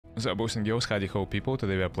So, boys and girls, howdy ho people,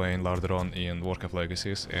 today we are playing Lordaeron in Warcraft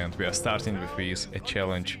Legacies, and we are starting with this, a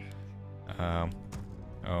challenge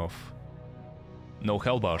of no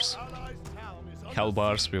hell bars. Hell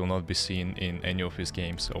bars will not be seen in any of these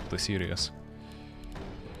games of the series.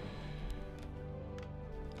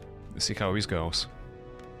 Let's see how this goes.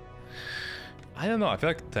 I don't know, I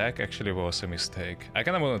feel like tag actually was a mistake. I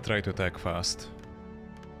kinda wanna try to tag fast.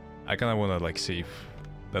 I kinda wanna like see if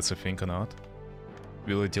that's a thing or not.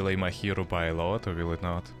 Will it delay my hero by a lot or will it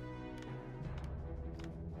not?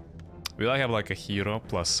 Will I have like a hero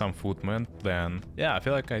plus some footman? Then yeah, I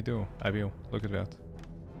feel like I do. I will. Look at that.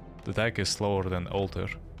 The tag is slower than altar.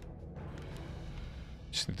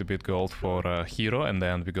 Just need a bit gold for a hero and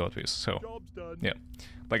then we got this. So yeah,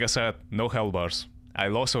 like I said, no hell bars. I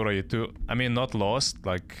lost already two. I mean, not lost.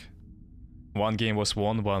 Like one game was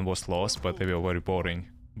won, one was lost, but they were very boring.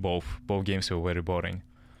 Both games were very boring.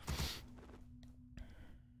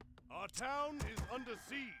 Our town is under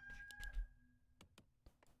siege.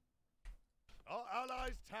 Our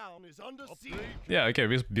allies' town is under siege. Yeah, okay,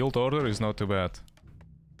 this build order is not too bad.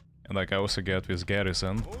 And like I also get this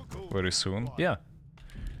garrison very soon. Yeah.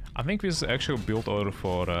 I think this is actual build order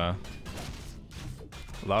for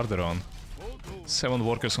Lordaeron. 7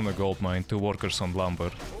 workers on a gold mine, 2 workers on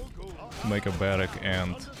lumber. Make a barrack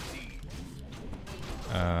and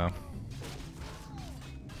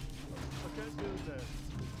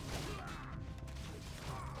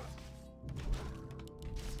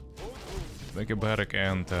make a barrack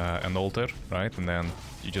and an altar, right? And then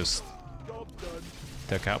you just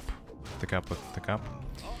take up.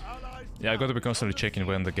 Yeah, I gotta be constantly checking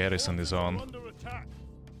when the garrison is on.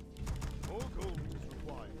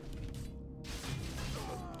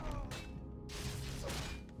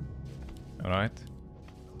 Alright.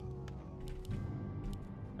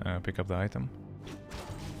 Pick up the item.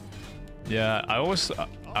 Yeah, I always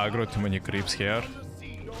aggro too many creeps here.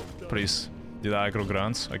 Please, did I aggro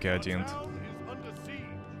grunts? Okay, I didn't.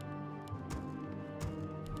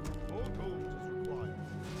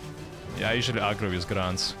 Yeah, I usually aggro with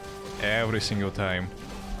grunts every single time,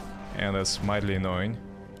 and that's mildly annoying.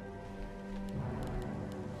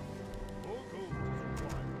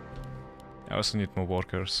 I also need more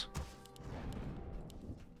workers.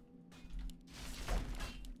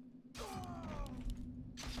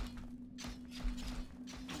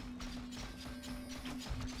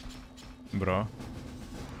 Bro.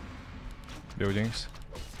 Buildings.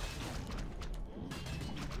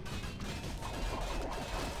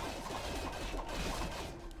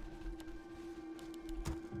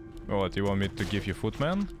 What, you want me to give you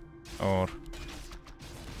footman? Or...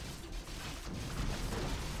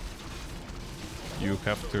 you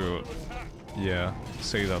have to... yeah,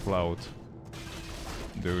 say that loud.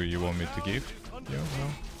 Do you want me to give? Yeah, no.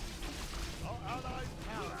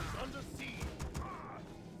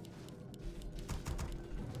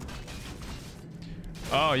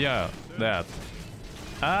 Oh yeah, that.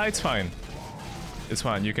 It's fine. It's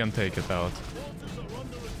fine, you can take it out.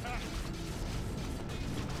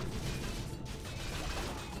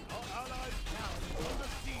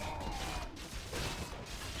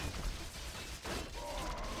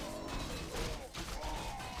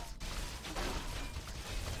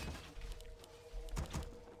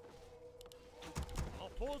 Our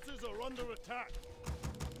forces are under attack.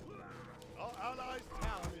 Our allies'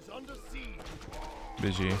 town is under siege.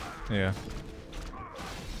 BG, yeah.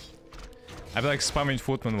 I feel like spamming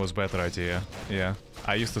footman was better idea. Yeah,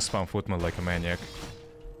 I used to spam footman like a maniac,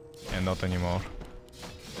 and not anymore.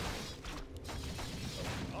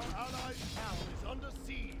 Our allies' town is under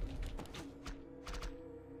siege.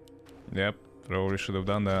 Yep, probably should have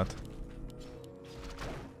done that.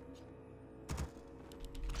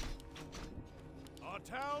 Our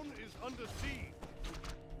town is under siege.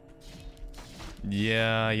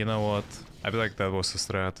 Yeah, you know what? I feel like that was a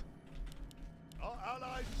strat. Our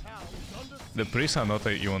allies' town is under siege. The priests are not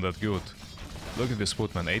even that good. Look at this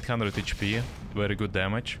footman, 800 HP, very good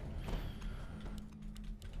damage.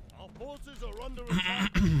 Our forces are under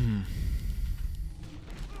attack.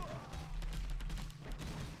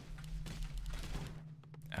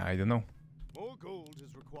 I don't know. More gold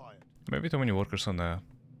is required. Maybe too many workers on the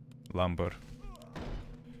lumber.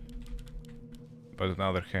 But on the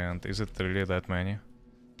other hand, is it really that many?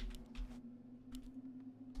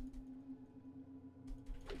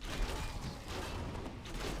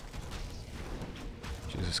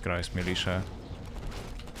 Jesus Christ, militia.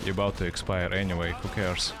 You're about to expire anyway, who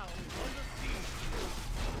cares?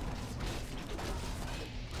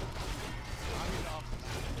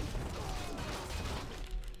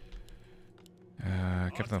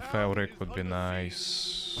 Captain Fabric would be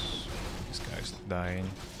nice. This guy's dying.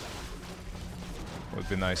 Would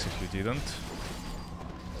be nice if you didn't.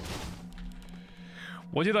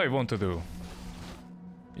 What did I want to do?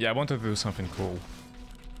 Yeah, I wanted to do something cool.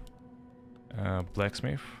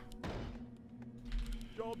 Blacksmith.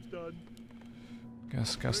 Job's done.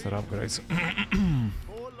 Guess caster upgrades.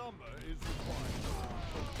 More lumber is required.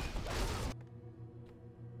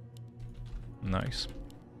 Nice.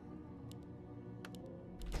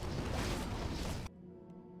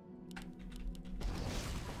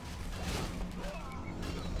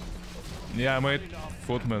 Yeah, I made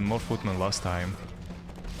footmen, more footmen last time.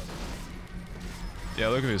 Yeah,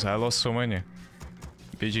 look at this, I lost so many.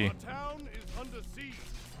 PG. Our town is under siege.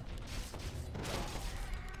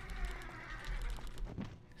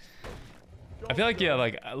 I feel like, yeah,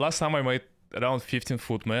 like, last time I made around 15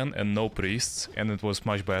 footmen and no priests, and it was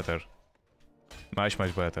much better. Much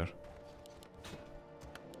better.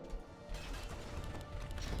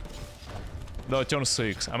 No, turn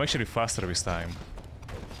 6. I'm actually faster this time.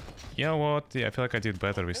 You know what? Yeah, I feel like I did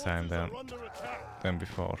better this time Forces are under attack. than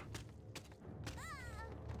before.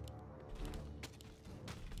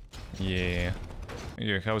 Yeah.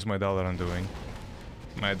 Yeah, how's my Lordaeron doing?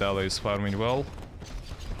 My Lordaeron is farming well.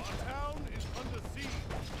 Our town is under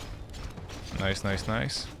siege. Nice, nice,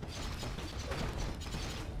 nice.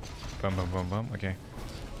 Bum bum bum bum, okay.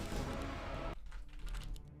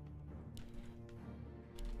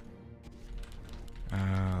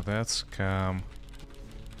 Let's come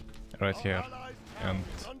right here and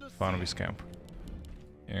farm this camp.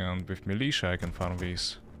 And with militia I can farm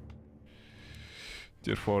this.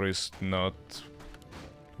 Tier 4 is not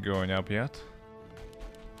going up yet.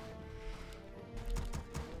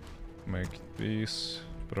 Make this,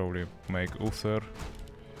 probably make Uther.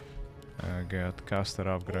 Get caster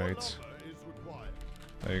upgrades. More lumber is required.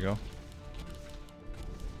 There you go.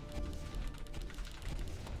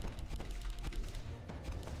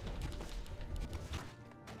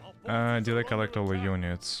 Did I collect all the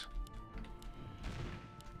units?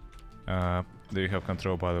 Do you have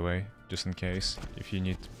control, by the way? Just in case, if you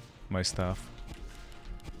need my stuff.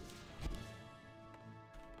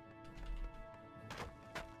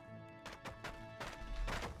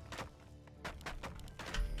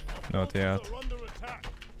 Not yet. Forces are under attack.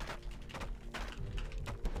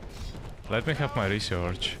 Let me have my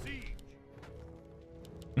research. Siege.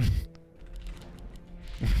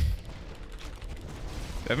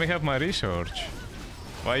 Let me have my research.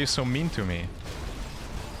 Why are you so mean to me?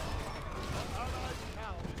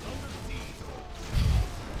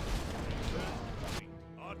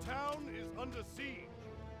 Our town is under siege.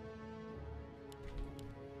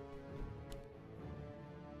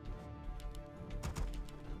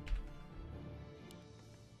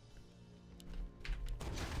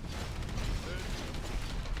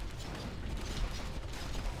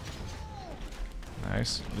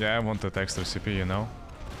 Nice. Yeah, I want that extra CP, you know.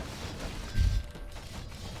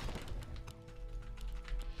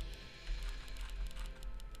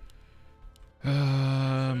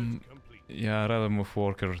 Yeah, I'd rather move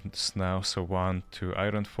workers now, so one to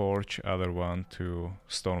Iron Forge, other one to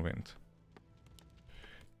Stormwind.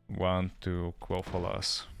 One to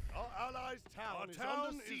Quellfalas. Our allies' town,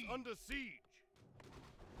 is under siege.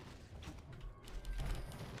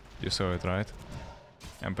 You saw it, right?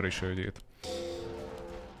 I'm pretty sure you did.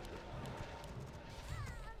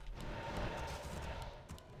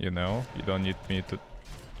 You know, you don't need me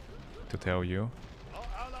to tell you. Our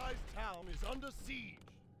allies' town is under siege.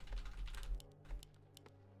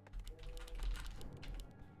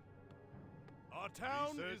 Our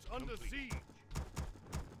town is under siege.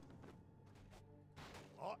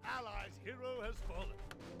 Our allies' hero has fallen.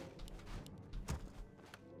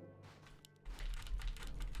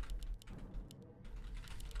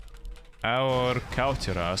 Our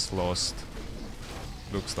Kauteras lost.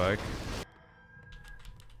 Looks like.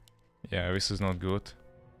 Yeah, this is not good.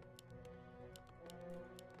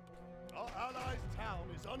 Our allies' town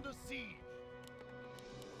is under siege.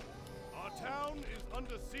 Our town is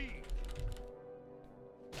under siege.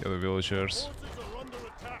 Kill the villagers. Forces are under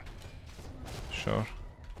attack. Sure,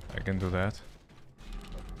 I can do that.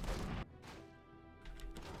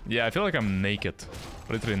 Yeah, I feel like I'm naked.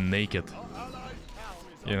 Literally naked. Our allies' town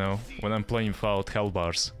is You know, under siege. when I'm playing without health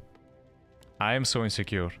bars. I am so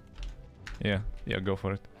insecure. Yeah, go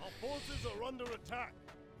for it. Our forces are under attack.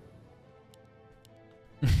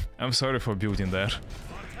 I'm sorry for building there. Our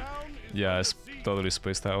town is Yeah, I under siege. totally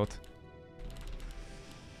spaced out.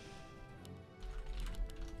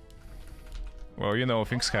 Well, you know,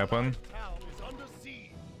 things happen, Town is under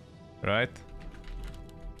siege. right?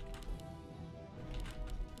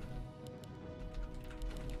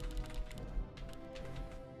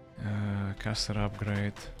 Caster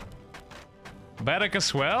upgrade. Barrack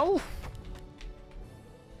as well?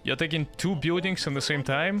 You're taking 2 buildings at the same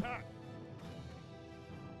time?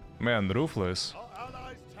 Man, ruthless. Our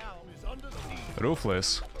allies' town is under siege.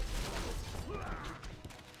 Ruthless.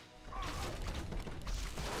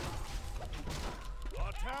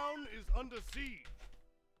 Our town is under siege.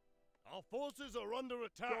 Our forces are under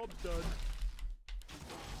attack. Job done.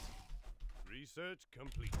 Research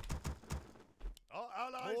complete. Our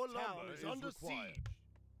allies' town is under siege.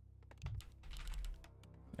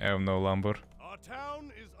 I have no lumber. Our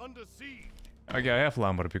town is under siege. Okay, I have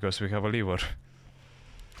lumber because we have a lever.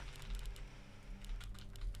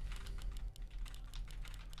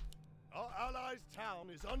 Our allies' town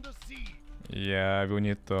is under siege. Yeah, we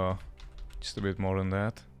need just a bit more than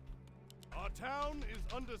that. Our town is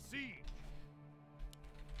under siege.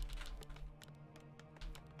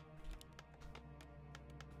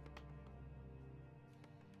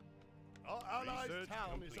 Our allies'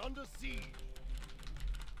 town is under siege.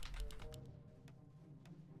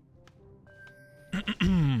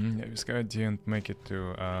 Yeah, this guy didn't make it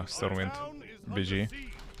to Stormwind Town is BG. under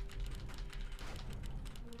siege.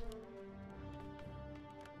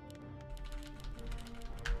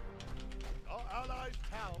 Our allies'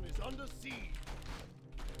 town is under siege.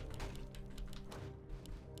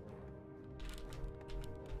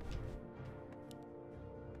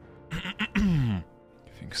 You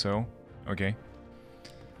think so? Okay.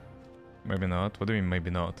 Maybe not. What do you mean maybe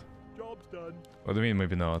not? Job's done. What do you mean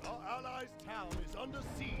maybe not? Our allies' town is under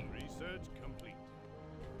siege. Research complete.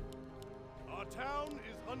 Our town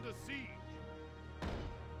is under siege.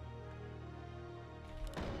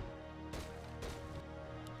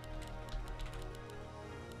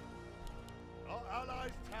 Our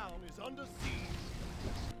allies' town is under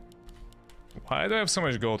siege. Why do I have so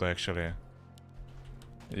much gold actually?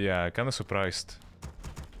 Yeah, kinda surprised.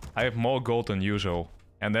 I have more gold than usual,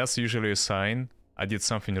 and that's usually a sign I did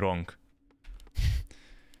something wrong.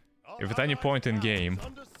 Our If at any allies' point in town game is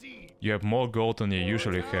under siege. you have more gold than you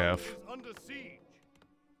usually Town have, is under siege.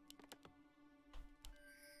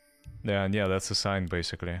 then yeah, that's a sign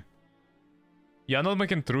basically. You're not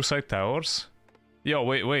making true side towers? Yo,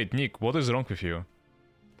 wait, Nick, what is wrong with you?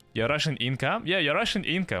 You're Russian income? Yeah, you're Russian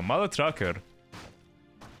income, mother trucker.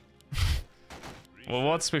 Well,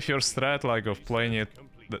 what's with your strat like of playing it,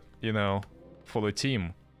 you know, for the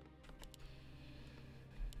team?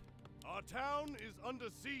 Our town is under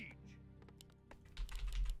siege.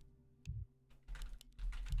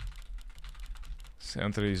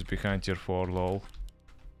 Sentry is behind tier 4, lol.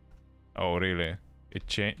 Oh, really? They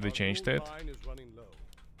changed it? Mine is running low.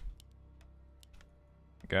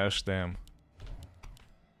 Gosh damn.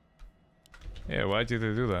 Yeah, why did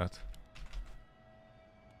they do that?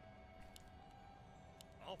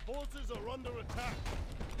 Our forces are under attack.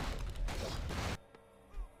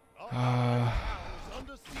 Our Uh, town is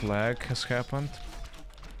under siege. Flag has happened.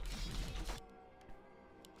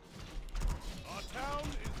 Our town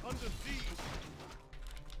is under siege.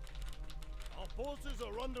 Our forces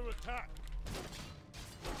are under attack.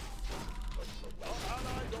 Our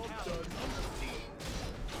allied town is under siege.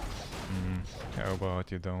 How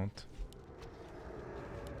about you don't?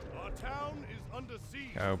 Our town is under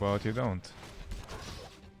siege. How about you don't?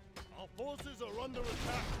 Our forces are under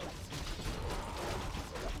attack.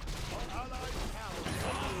 Our allied town is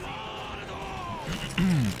under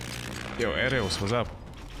siege. Yo, Ariels, what's up?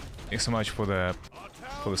 Thanks so much for the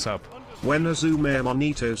sub. Buenas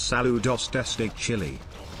hermanitos, saludos desde Chile.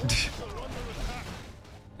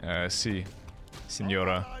 Si,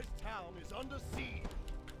 Senora. Allied town is under siege.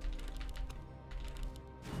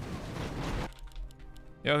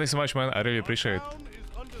 Yeah, thanks so much, man. I really appreciate Town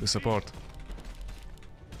is under the support. siege.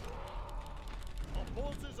 Our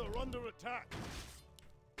forces are under attack.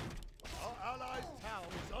 Our allies' town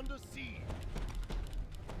is under siege.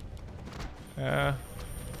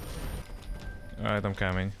 Alright, I'm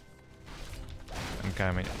coming. I'm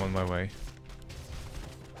coming, on my way.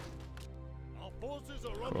 Our forces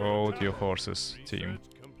are under Hold attack. your horses, team.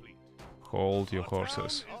 Research complete. Hold your Our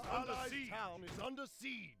horses. town is under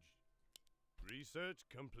siege. Research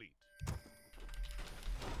complete.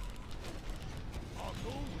 Our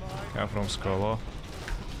gold mine Come from Scholar.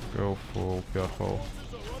 Go full purple.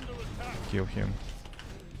 forces are under attack. Kill him.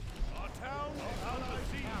 Our town is under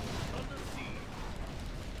siege. Under siege.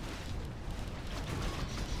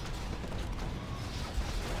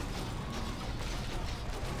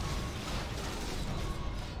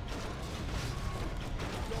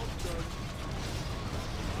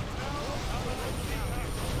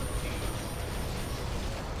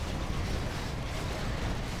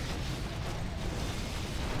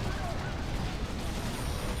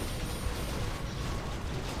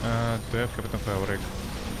 Do I have Captain Fabric?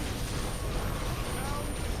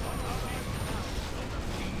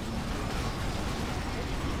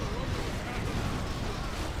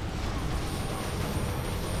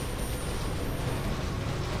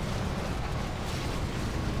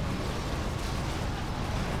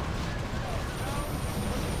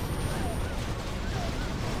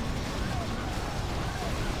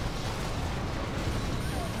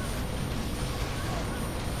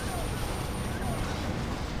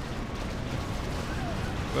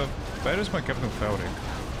 Where is my Captain Fabric?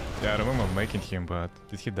 Yeah, I remember making him, but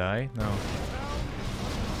did he die? No.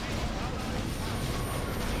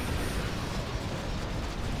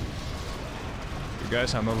 You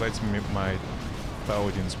guys are not letting me my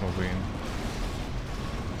paladins move in.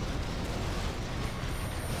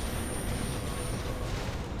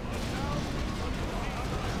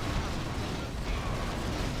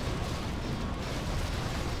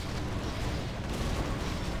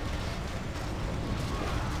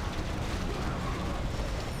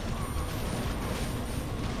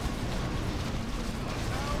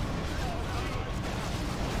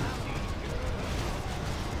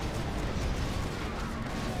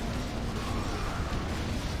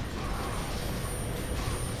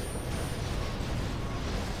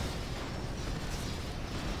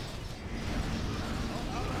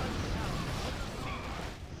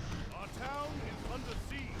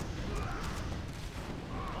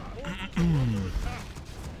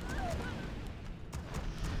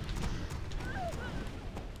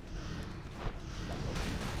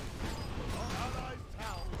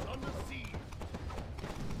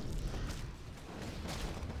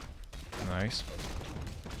 Nice.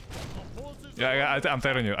 Yeah, I'm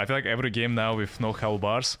telling you, I feel like every game now with no health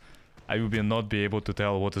bars, I will not be able to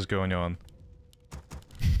tell what is going on.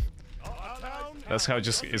 That's how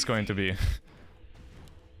just it's going to be.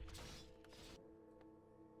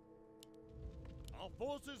 Our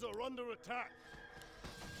forces are under attack.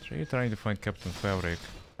 So you're trying to find Captain Fabric.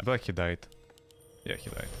 I feel like he died. Yeah, he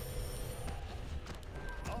died.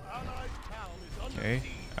 Our allied town is under Okay,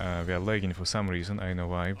 siege. we are lagging for some reason, I know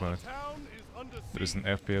why, but Town is under there is siege.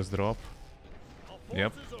 an FPS drop. Our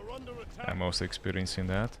Yep, forces are under attack. I'm also experiencing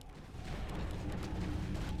that.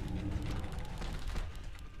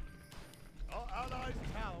 Our allied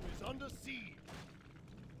town is under siege.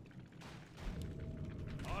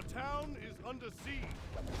 Our town is under siege.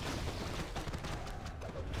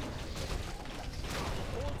 Our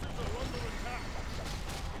forces are under attack.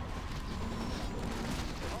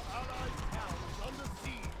 Our allied town is under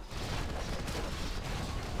siege.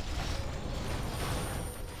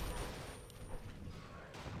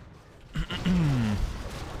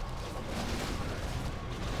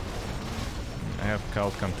 I have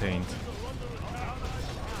cult contained. Our allied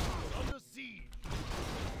town is under siege.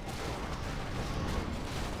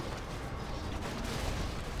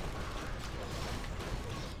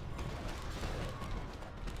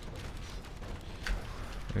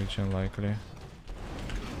 Which unlikely. Our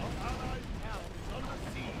allied town is under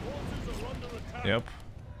siege. Forces are under attack. Yep.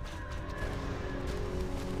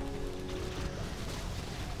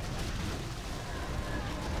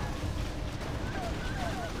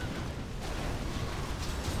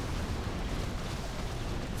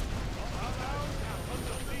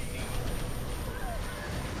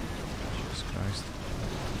 Jesus Christ.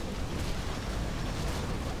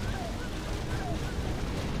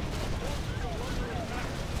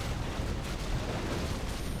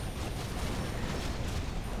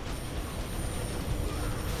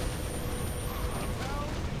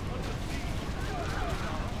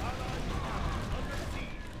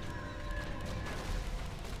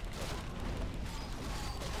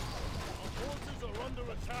 Forces are under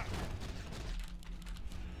attack.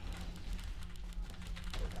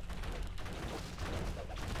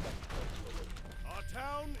 Our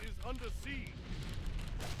town is under siege.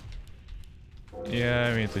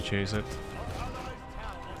 Yeah, I need to chase it. Our allied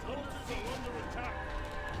town is under attack.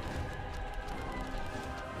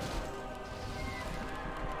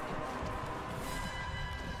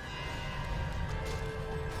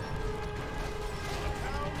 Our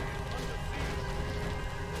town is under siege.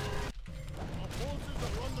 Our forces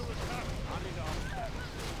are under attack.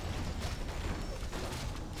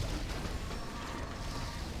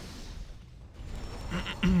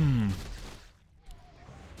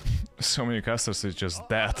 So many casters is just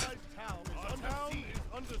dead. Our town is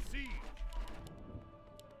under siege.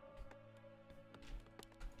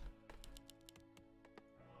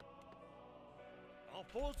 Our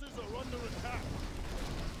forces are under attack.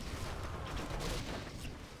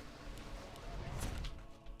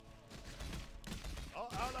 Our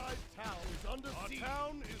allied town is under siege. Our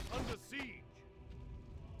town is under siege.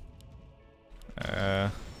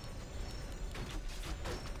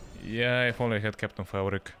 Yeah, if only I had Captain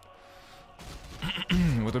Fabric.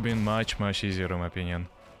 Would have been much easier in my opinion.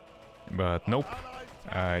 But nope.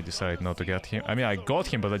 I decided not to get him. I mean, I got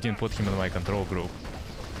him, but I didn't put him in my control group.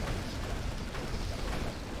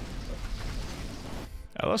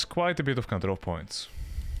 I lost quite a bit of control points.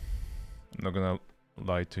 I'm not gonna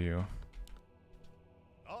lie to you.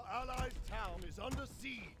 Our allies' town is under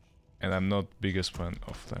siege. And I'm not biggest fan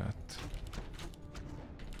of that.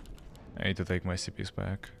 I need to take my CPs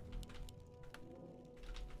back.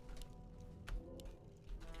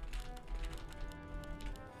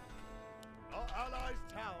 Our allies'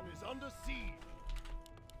 town is under siege.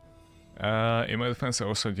 In my defense, I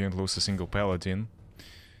also didn't lose a single paladin.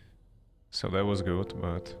 So that was good,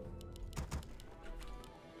 but...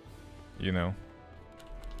 You know.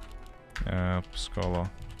 Scholar.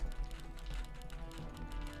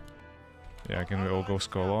 Yeah, can we all go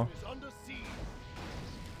Scholar? Is under siege.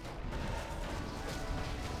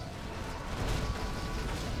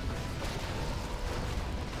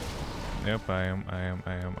 Yep, I am.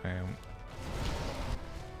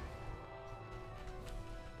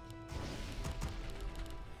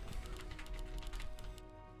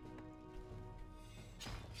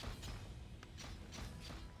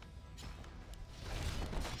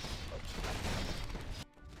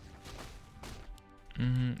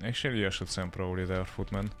 Actually, I should send probably their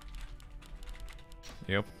footman.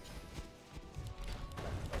 Yep.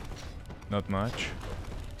 Not much.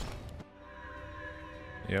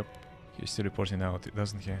 Yep. He's still reporting out,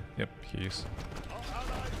 doesn't he? Yep, he is. Our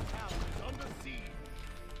allies' town is under siege. Our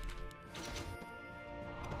allies' hero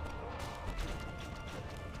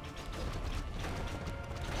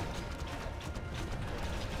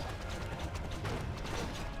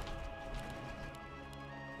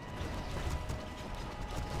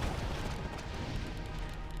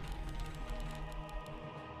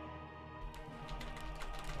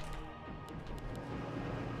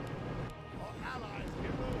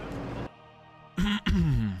has fallen.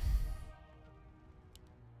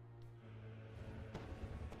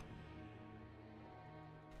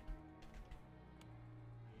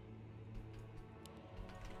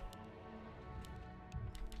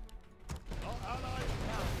 Our allies'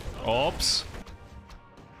 town is under Ops?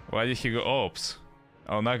 Why did he go ops?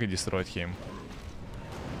 Oh, Naga destroyed him.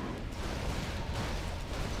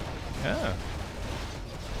 Yeah.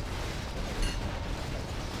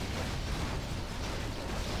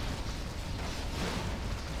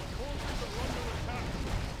 forces are under attack.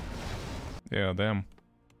 Yeah, damn.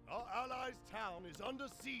 Our allies' town is under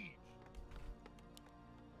siege.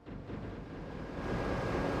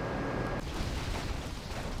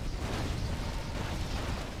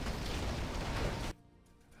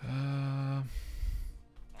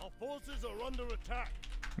 Our forces are under attack.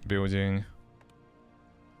 Building.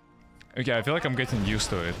 Okay, I feel like I'm getting used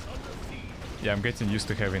to it. Under siege. Yeah, I'm getting used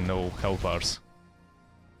to having no health bars.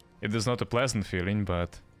 It is not a pleasant feeling,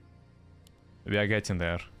 but we are getting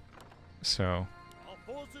there. So, Our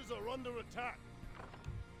forces are under attack.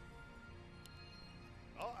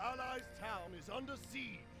 Our allies' town is under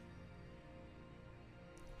siege.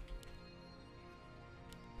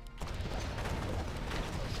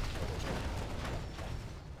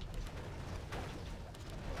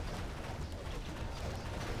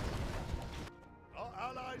 Our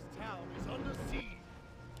allies' town is under siege.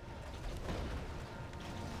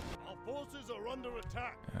 Our forces are under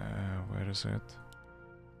attack. where is it?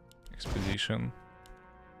 Expedition.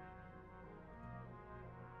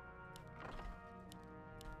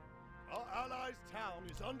 Our allies' town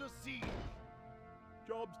is under siege.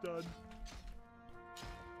 Job's done.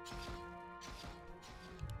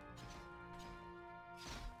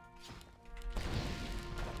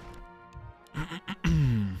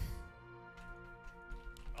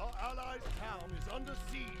 Our allies' town is under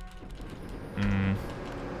siege.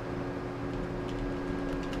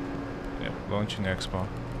 Yep, launching Expo.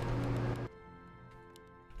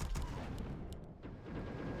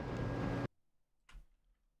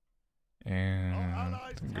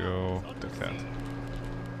 And go take that.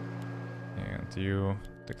 And you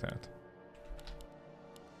take that.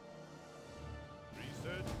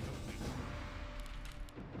 Research complete.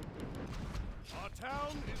 Our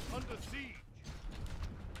town is under siege.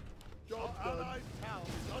 Our allies' town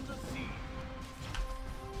is under siege.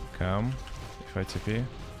 Come, if I TP.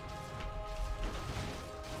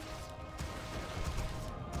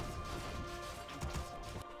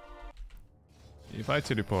 If I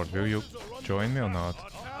teleport, will you join me or not? Our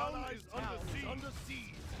town is under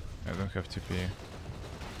siege. I don't have TP.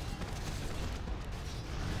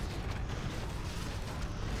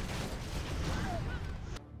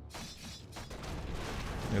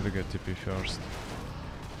 Need to get TP first.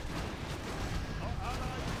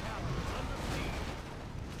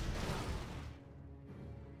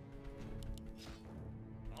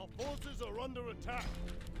 Our forces are under attack.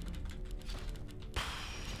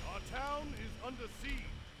 Our town is under siege.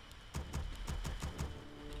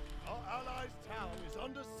 Our allies' town is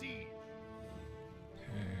under siege.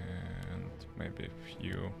 And maybe a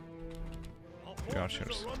few Our forces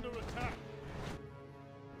archers. are under attack.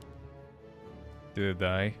 Did it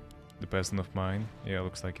die? The peasant of mine? Yeah,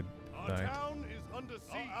 looks like it Our died. town is under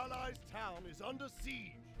siege. Our allies' town is under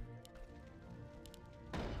siege.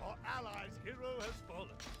 Our allies' hero has fallen.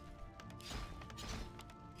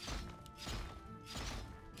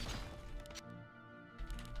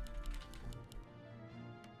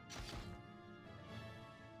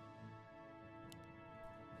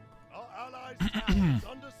 Our allies' town is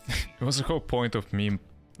under siege. It was the whole point of me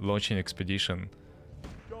launching expedition.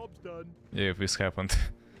 Job's done. Yeah, if this happened.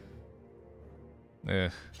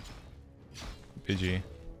 Ugh. PG.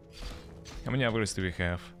 How many upgrades do we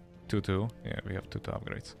have? 2. Yeah, we have 2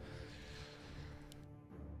 upgrades.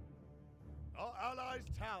 Our allies'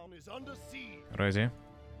 town is under siege. Ready?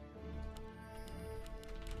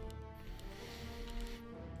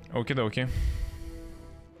 Okie dokie.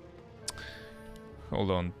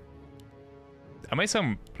 Hold on. I made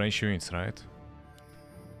some range units, right?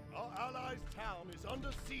 Our allies' town is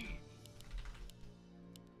under siege.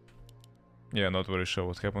 Yeah, not very sure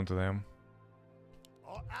what happened to them.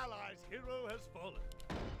 Our allies' hero has fallen.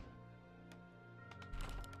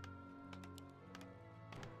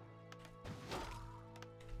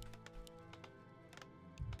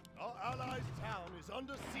 Our allies' town is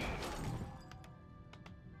under siege.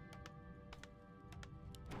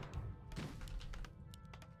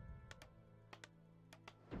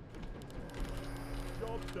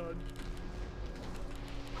 Job's done.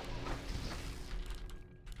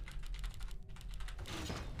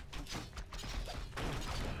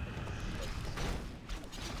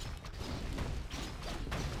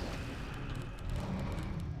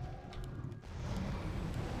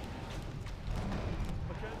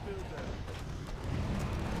 I can't build that.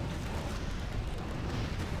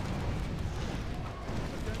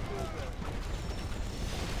 I can't build that.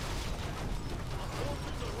 Our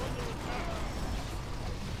forces are under attack.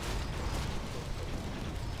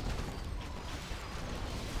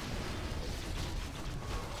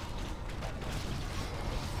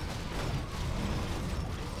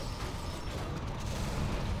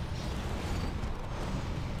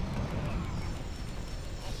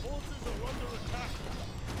 Our forces are under attack.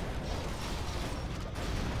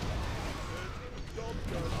 Job's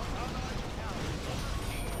done. Our allied town is under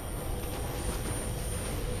siege.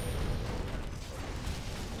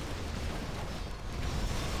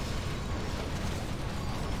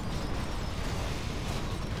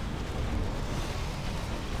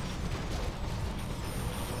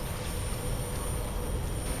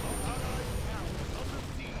 Our allied town is under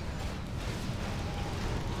siege.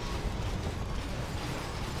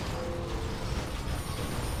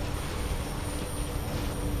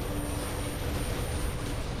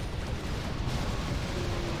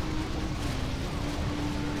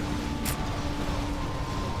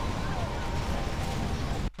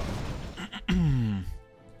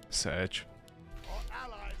 Sage. Our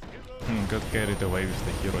allies' hero Got carried away with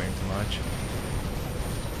the heroing too much.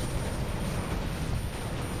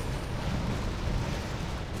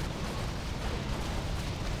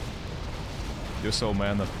 You're so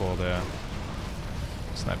mana for the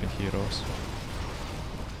sniping heroes.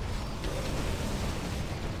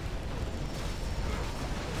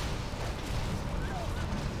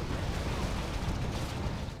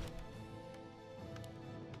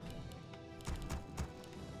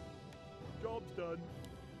 Job's done.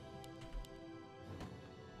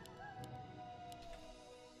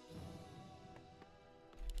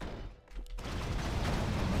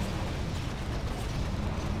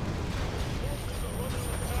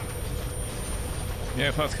 Yeah,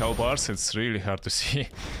 without halberds, it's really hard to see.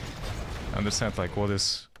 Understand like what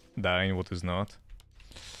is dying, what is not.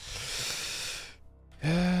 I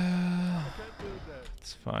can't build that.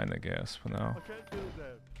 It's fine, I guess, for now. I can't build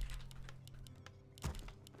that.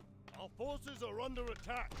 Our forces are under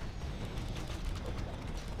attack.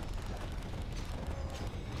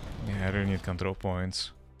 Yeah, I really need control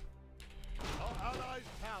points. Our allies'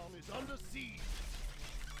 town is under siege.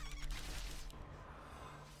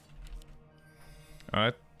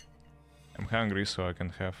 Alright. I'm hungry, so I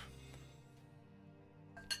can have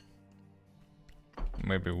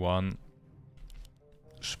maybe 1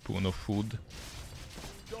 spoon of food.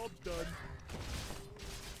 Job's done.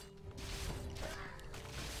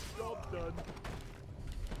 Job's done.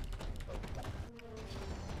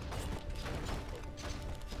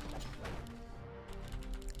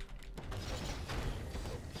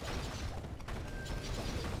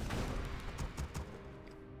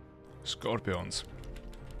 Scorpions.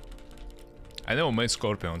 I never made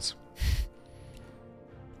scorpions.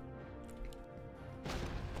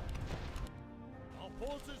 Our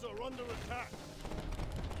forces are under attack.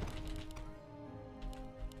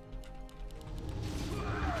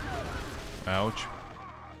 Ouch.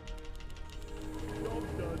 Job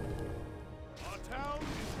done. Our town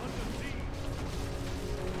is under siege.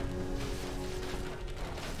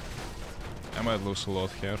 I might lose a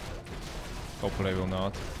lot here. Hopefully I will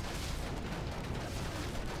not.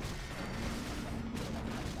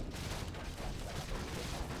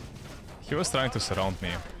 He was trying to surround me.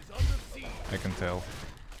 Is under siege. I can tell.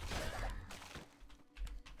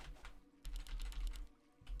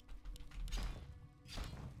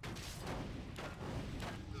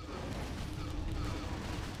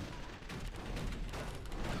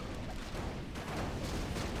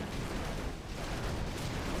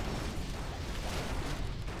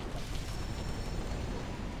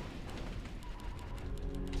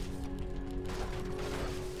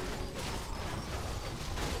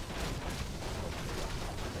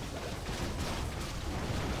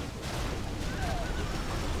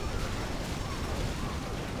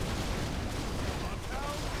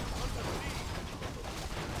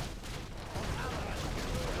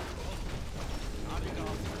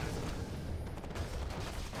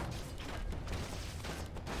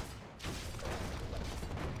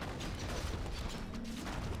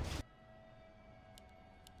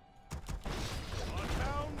 Our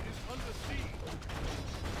town is under siege. Our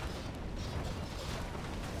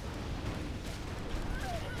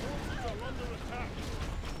forces are under attack.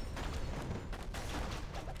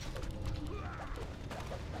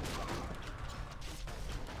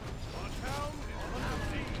 Our town is under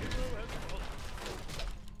siege. Hero has fallen.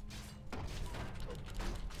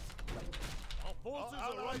 Our forces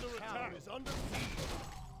are under attack. Is under siege.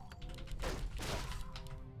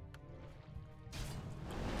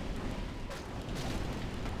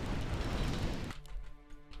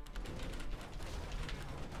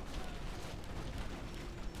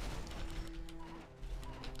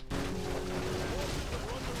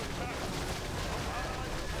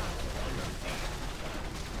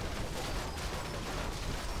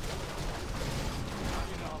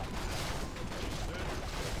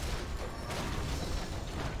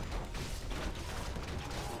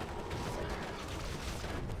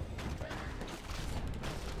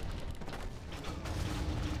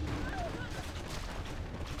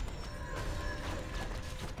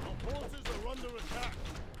 Our forces are under attack.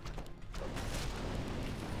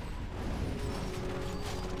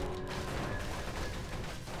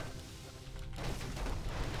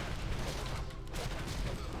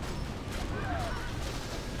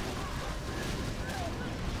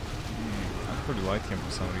 I pretty like him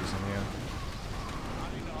for some reason, yeah.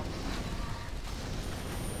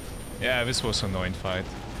 Yeah, this was an annoying fight.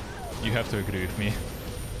 You have to agree with me.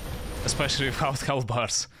 Especially without health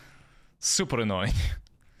bars. Super annoying.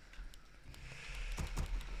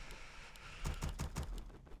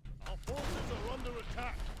 Our forces are under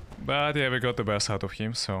attack. But yeah, we got the best out of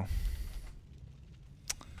him, so...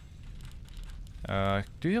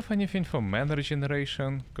 do you have anything for mana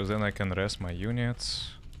regeneration? Because then I can rest my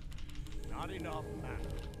units. Not enough mana.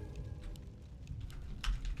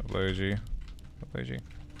 Allergy. Allergy.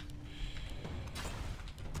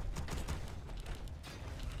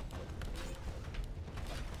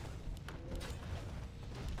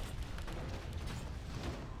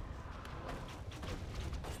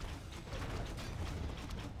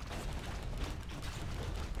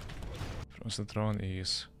 Frozen Throne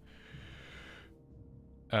is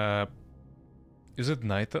it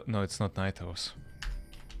Night? No, it's not Nightos.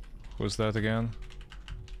 Who's that again?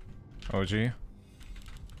 OG?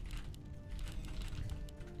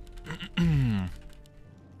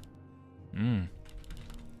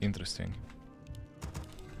 Interesting.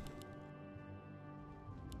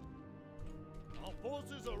 Our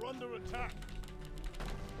forces are under attack.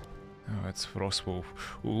 Oh, it's Frostwolf.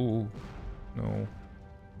 Ooh. No.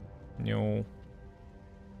 No.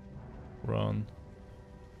 Run.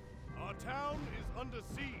 Our town is under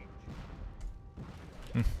siege.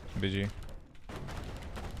 BG.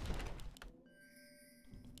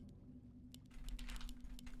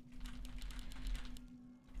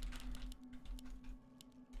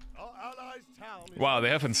 Our allies' town is Wow, they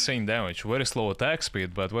have insane damage. Very slow attack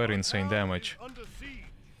speed, but very insane damage. under siege.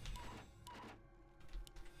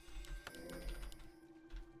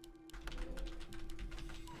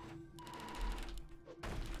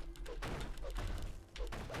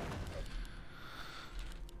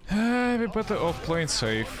 We better off playing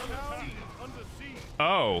safe. Town is under siege.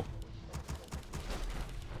 Oh.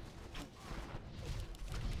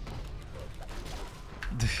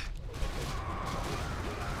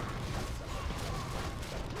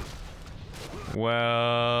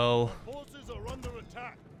 Well, Forces are under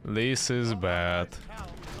attack. this is bad. Town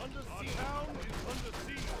is under siege. Our town is under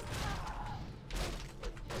siege.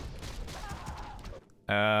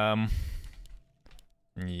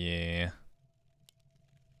 Yeah.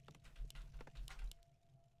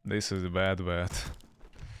 This is bad.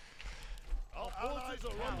 Our allies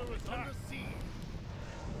are under attack.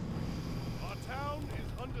 Our town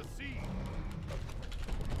is under siege.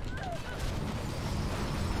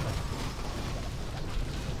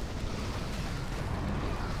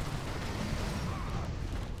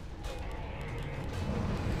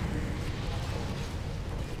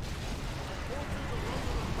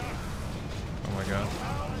 Oh my god.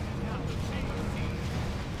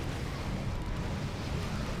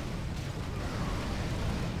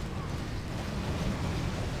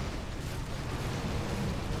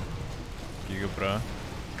 Giga bra.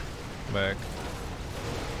 Back.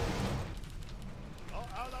 Our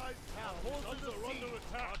allies' forces are under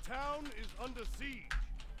attack. Our town is under siege.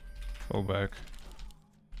 Fall back.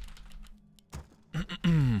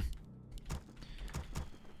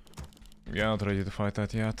 We are not ready to fight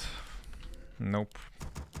that yet. Nope.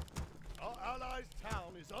 Our allies'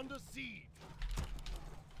 town is under siege.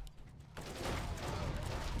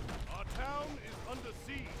 Our town is under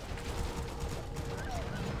siege.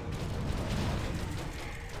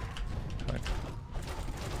 Fight.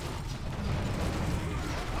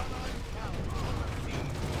 Allies' town is under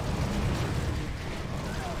siege.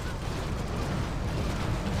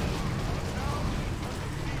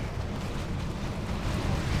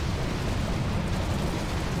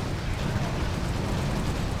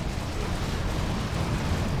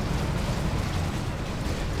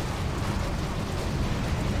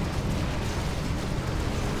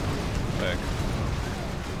 Back.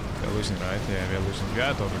 We're losing, right? Yeah, we're losing. We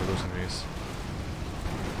are totally losing this.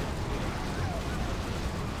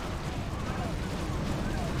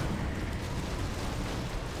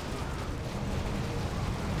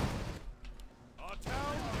 Our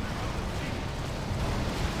town is under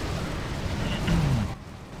siege.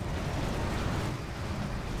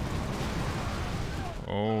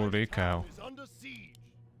 Holy cow. Is under siege.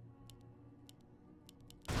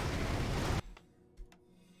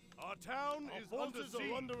 Our town is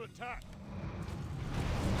under attack.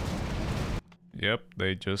 Yep,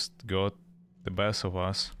 they just got the best of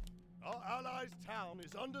us. Our allies' town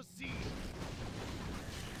is under siege.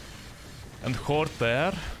 And Horde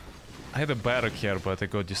there. I had a barrack here, but it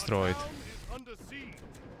got destroyed. Our town is under siege.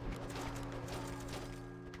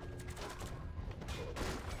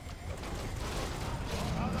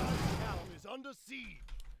 Our allies' town is under siege.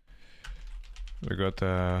 We got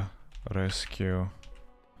a rescue.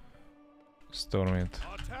 Storm it.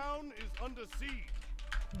 Our town is under siege.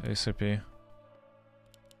 ACP.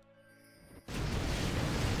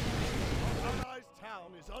 Our allies'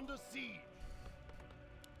 town is under siege.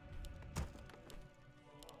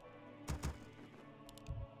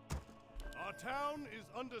 Our town is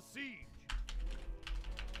under siege.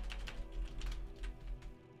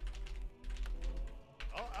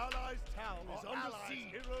 Our allies' town is under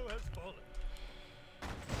siege. Hero has fallen.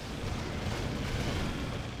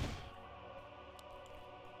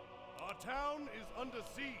 Our town is under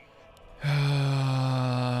siege.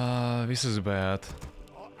 This is bad.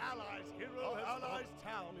 Our allies'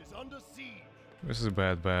 town is under siege. This is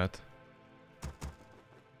bad.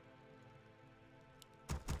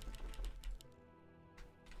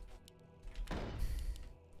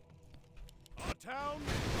 Our town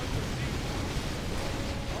is under siege.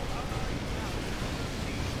 Our allies' town is under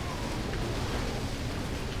siege.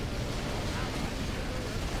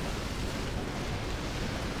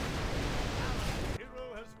 Hero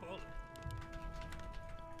has fallen.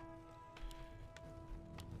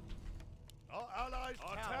 Our allies'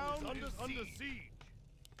 town is under siege.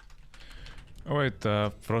 Oh wait,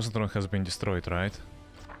 Frozen Throne has been destroyed, right?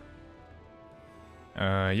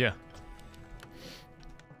 Yeah.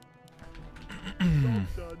 Done.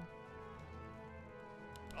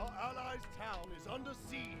 Our allies' town is under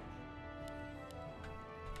siege.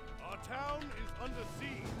 Our town is under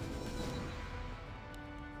siege.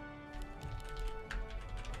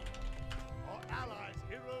 Our allies'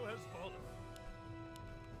 hero has fallen.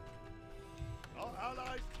 Our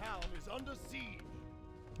allies' town is under siege.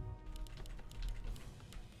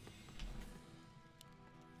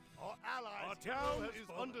 Our town is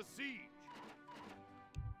under siege.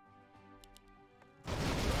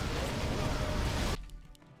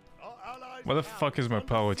 Our allies' What the town fuck is my under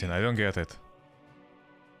paladin? siege. I don't get it.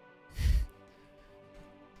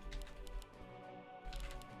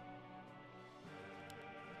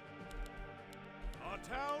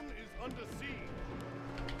 town is under siege.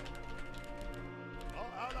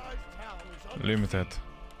 Our allies' town is under Limited. siege.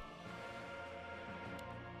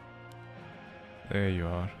 There you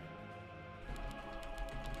are.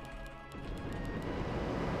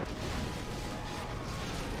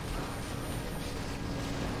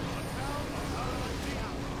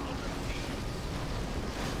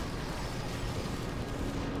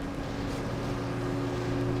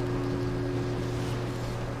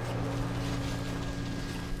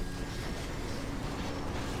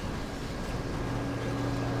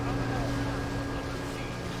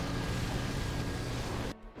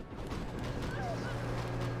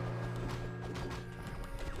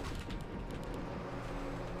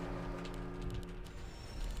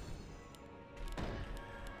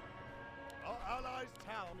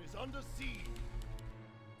 Under siege.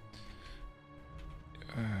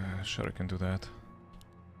 Sure, I can do that.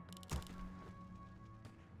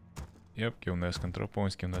 Yep, give them control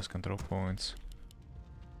points, give them control points.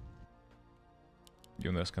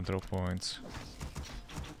 Give them control points.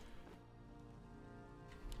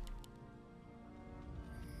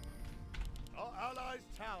 Our allies'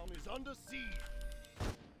 town is under siege.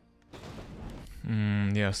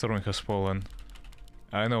 Yeah, Storming has fallen.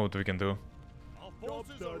 I know what we can do.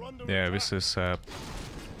 Forces are under Yeah, attack. this is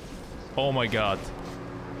oh my god.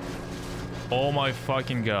 Oh my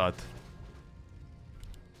fucking god.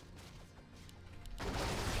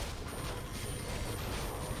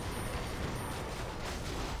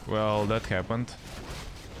 Well, that happened.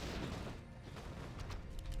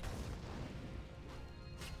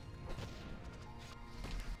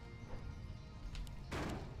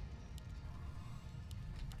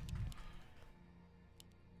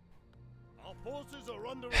 Forces are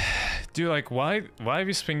under attack. Dude, like, why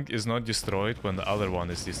this thing is not destroyed when the other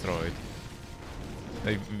one is destroyed?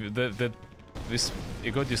 Like,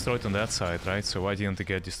 it got destroyed on that side, right? So why didn't it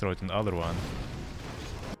get destroyed on the other one?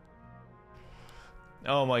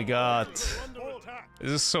 Oh my god.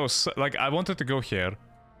 This is so... Like, I wanted to go here.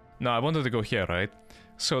 No, I wanted to go here, right?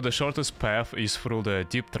 So the shortest path is through the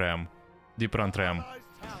deep run tram.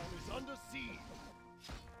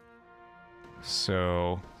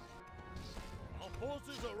 So...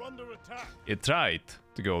 It tried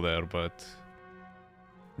to go there, but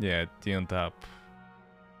yeah, it didn't up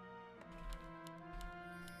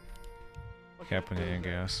happening, I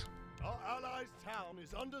guess. Our allies' town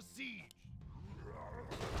is under siege.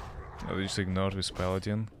 I'll just ignore this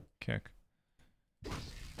paladin kick.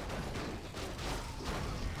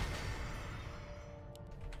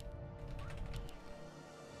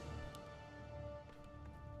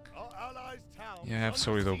 Our allies' town. Yeah, I have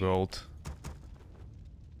so little gold.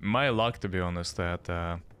 My luck, to be honest, that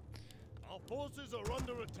our forces are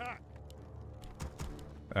under attack.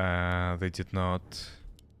 they did not.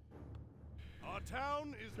 Our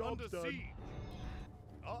town is under siege.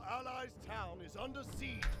 Our allies' town is under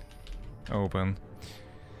siege. Open.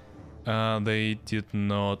 They did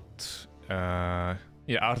not. Yeah,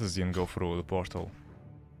 Arthas didn't go through the portal.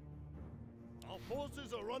 Our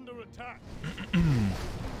forces are under attack.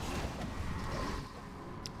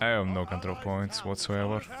 I have no control points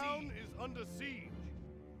whatsoever. Our town is under siege.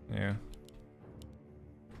 Yeah.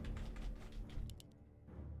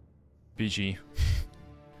 PG.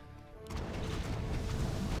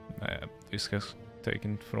 This has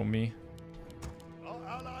taken from me. Our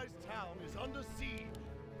allies' town is under siege.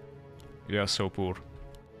 We are so poor.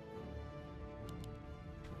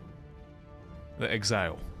 The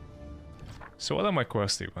exile. So what am I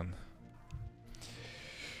quest even?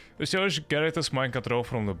 Establish Garrett's mind control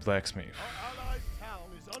from the blacksmith. Our allies'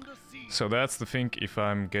 town is under siege. So that's the thing. If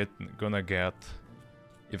I'm gonna get,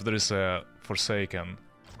 if there is a Forsaken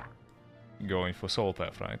going for Soul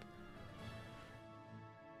Path, right?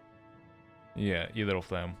 Yeah, either of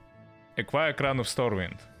them. Acquire Crown of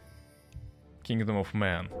Stormwind. Kingdom of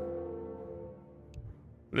Man.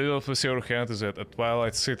 Little of your hand is that at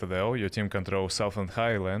Twilight Citadel, your team controls Southland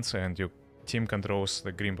Highlands and your team controls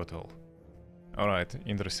the Green Bottle. Alright,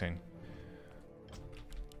 interesting.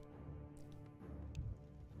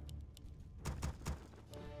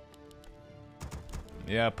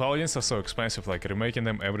 Yeah, paladins are so expensive, like remaking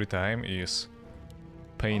them every time is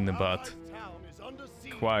pain in the butt.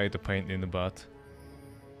 Quite a pain in the butt.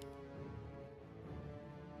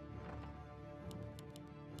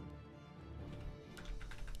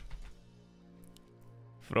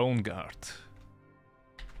 Throne Guard.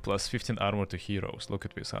 Plus 15 armor to heroes. Look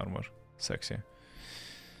at this armor. Sexy.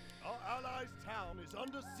 Our allies' town is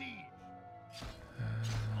under siege.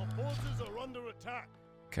 Our forces are under attack.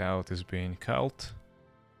 Scout is being culled.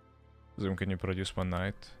 Zoom, can you produce one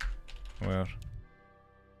knight? Where?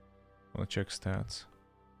 Wanna check stats.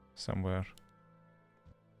 somewhere.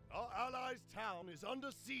 Our allies' town is under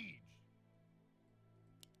siege.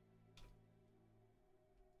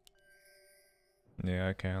 Yeah,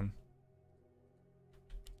 I can.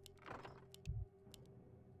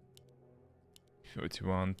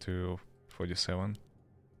 $41 to 47.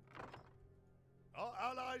 Our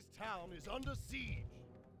allies' town is under siege.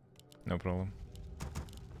 No problem.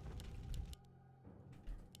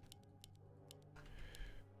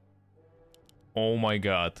 Oh my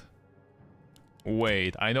god.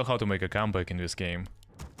 Wait, I know how to make a comeback in this game.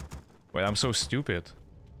 Wait, I'm so stupid.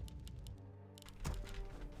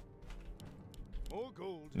 More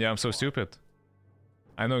gold. Yeah, I'm so stupid.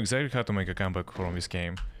 I know exactly how to make a comeback from this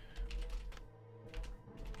game.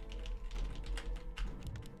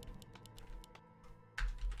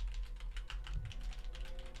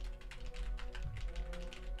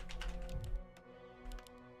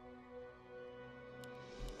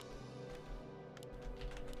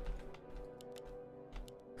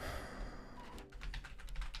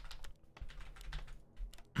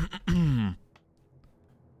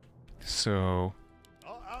 So,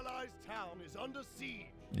 Our allies' town is under siege.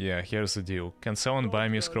 yeah, here's the deal. Can someone buy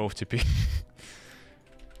me a scroll of TP?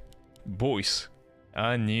 Boys,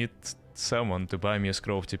 I need someone to buy me a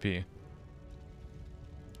scroll of TP.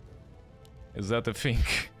 Is that a thing?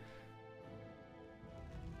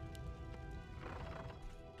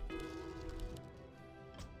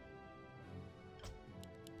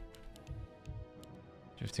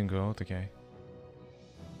 $15 gold, okay.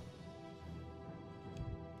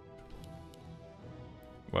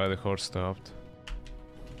 Why the horse stopped?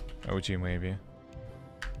 OG maybe.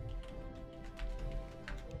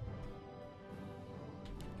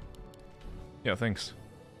 Yeah, thanks.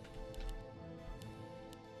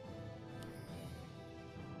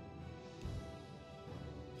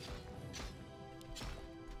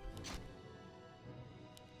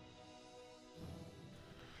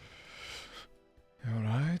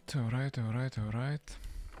 Alright, alright, alright, alright.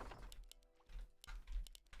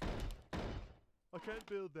 I can't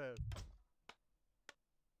build there.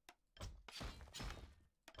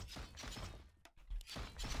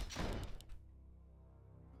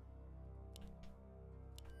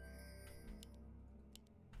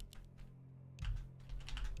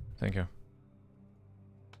 Thank you.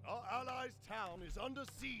 Our allies' town is under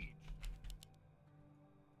siege.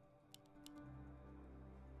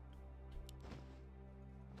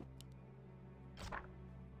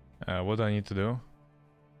 What do I need to do?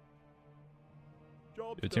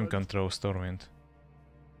 Job Your team done. controls Stormwind.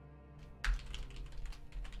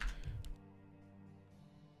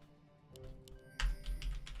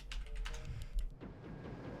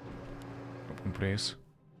 Open, please.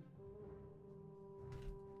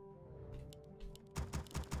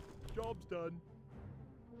 Job's done.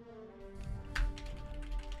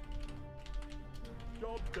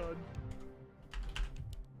 Job's done.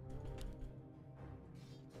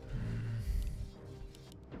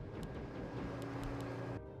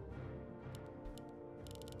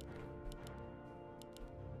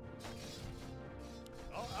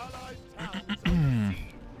 Our allies' town is under siege.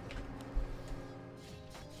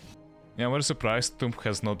 Yeah, I'm very surprised Tomb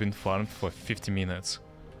has not been farmed for 50 minutes.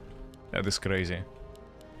 That is crazy.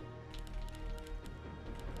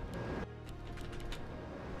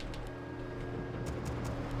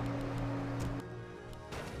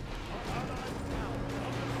 Our allies' town is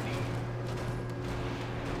under siege.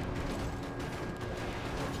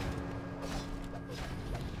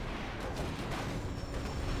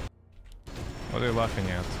 What are you laughing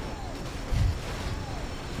at?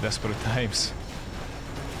 Desperate times.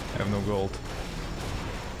 I have no gold.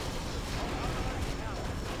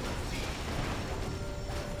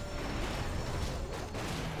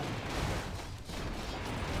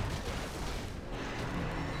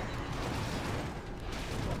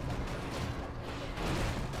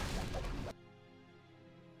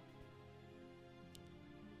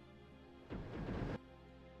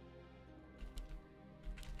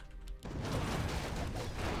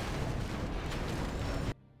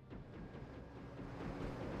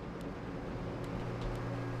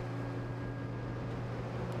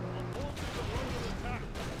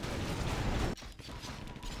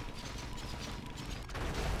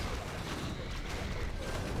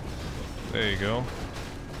 There you go.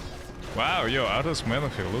 Wow, yo, Arthas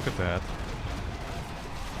Menophyll, look at that.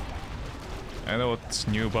 I know what's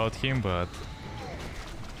new about him, but...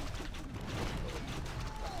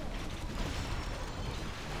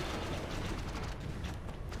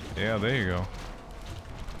 yeah, there you go.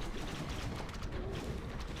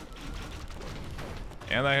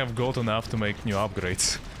 And I have gold enough to make new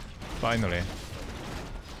upgrades. Finally.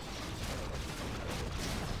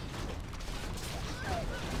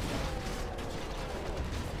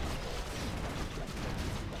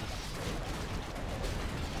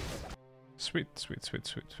 Sweet, sweet, sweet,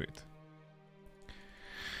 sweet, sweet.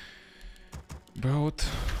 Both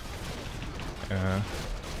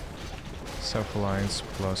South Alliance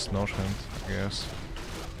plus North End, I guess.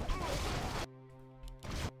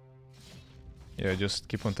 Yeah, just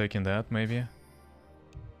keep on taking that, maybe.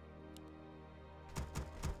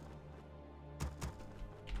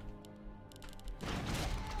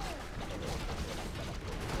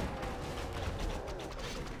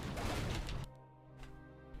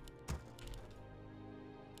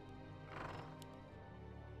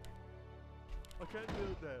 I can't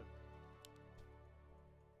build there.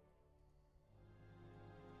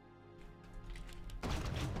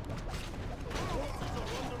 Forces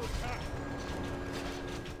are under attack.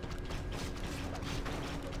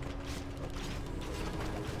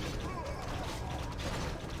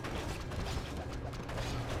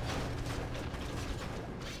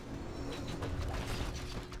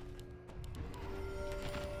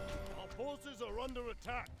 Our forces are under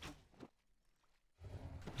attack.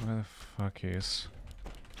 Where the fuck is?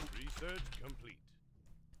 Research complete.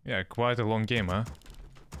 Yeah, quite a long game, huh?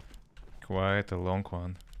 Quite a long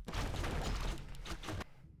one.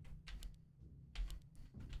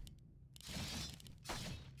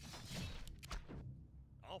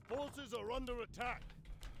 Our forces are under attack.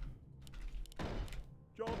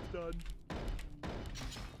 Job's done.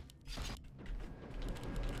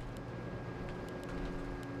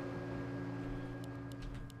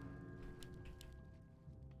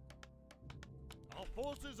 Our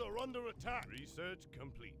forces are under attack. Research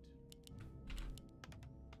complete.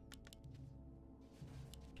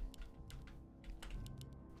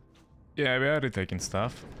 Yeah, we are retaking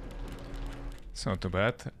stuff. It's not too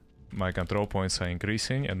bad. My control points are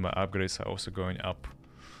increasing and my upgrades are also going up.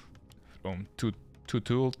 From 2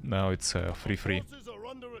 now it's 3 free. Forces are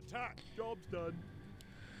under attack. Job's done.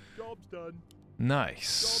 Job's done.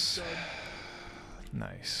 Nice. Job's done.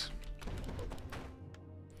 Nice.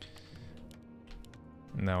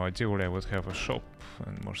 Now ideally I would have a shop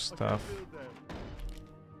and more stuff. Build there.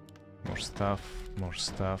 More stuff, more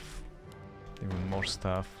stuff. Even more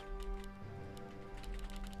stuff.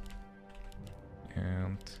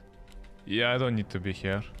 And yeah, I don't need to be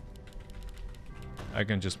here. I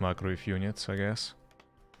can just macro with units, I guess.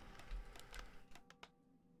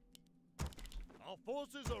 Our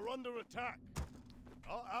forces are under attack.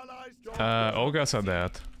 Our allies. Olgas are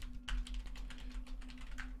dead.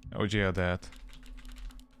 OG are dead.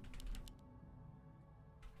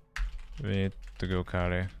 We need to go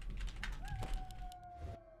carry.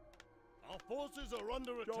 Our forces are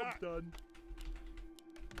under attack. Job's done.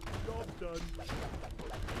 Job's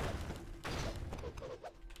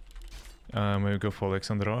done. Maybe go for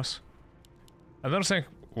Alexandros. I don't think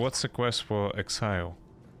what's the quest for exile.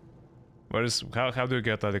 Where is how do you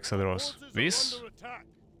get Alexandros? This?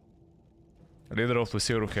 Leader of the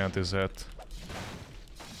Silver Hand is that.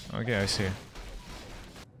 Okay, I see.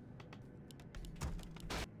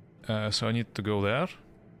 So I need to go there,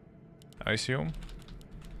 I assume.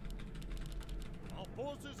 Our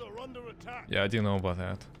forces are under attack. Yeah, I didn't know about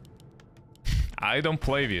that. I don't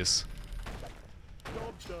play this.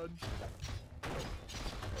 Job's done.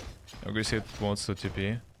 I guess it wants to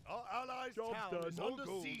TP. Our allies' town is under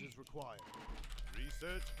siege. Is required.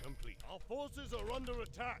 Research complete. Our forces are under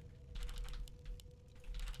attack.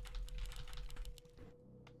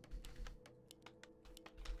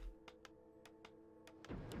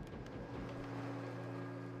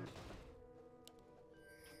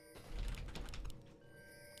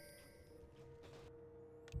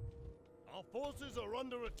 Our forces are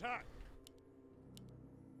under attack.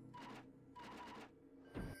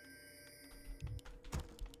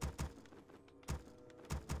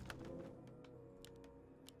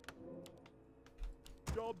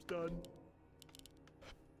 Job's done.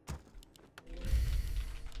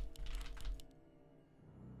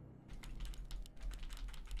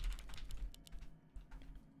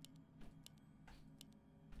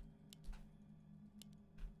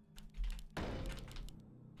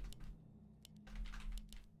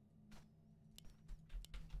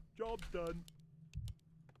 Job's done.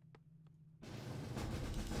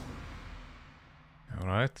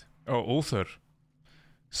 Alright. Oh, Ulthar.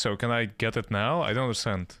 So can I get it now? I don't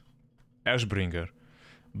understand. Ashbringer.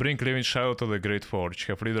 Bring living shadow to the Great Forge.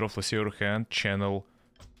 Have leader of the Silver Hand. Channel.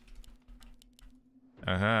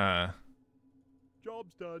 Aha.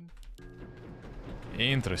 Job's done.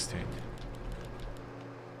 Interesting.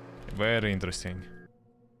 Very interesting.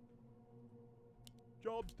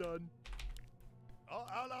 Job's done. Our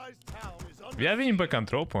allies' town is under We are winning by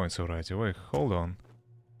control points already. Wait, hold on.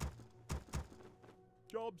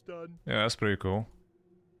 Job's done. Yeah, that's pretty cool.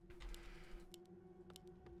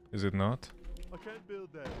 Is it not? I can't build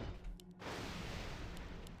that.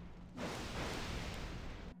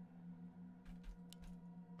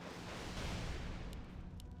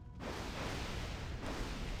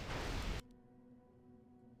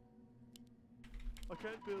 I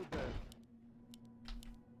can't build that.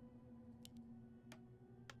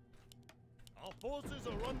 Our forces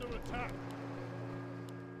are under attack.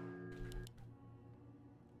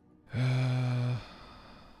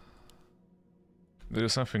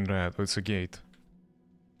 There's something red. Oh, it's a gate.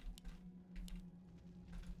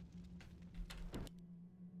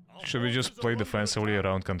 Should we just play defensively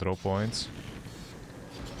around control points?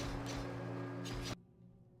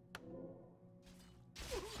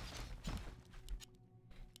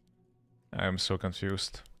 I am so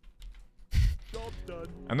confused.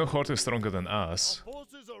 I know Horde is stronger than us.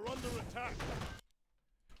 Forces are under attack.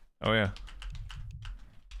 Oh yeah.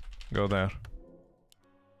 Go there.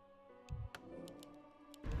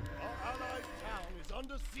 Our allied town is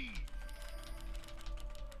under siege.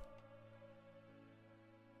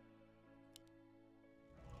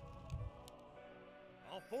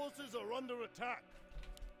 Our forces are under attack.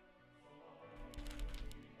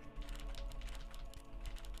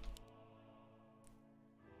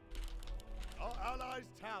 Our allies'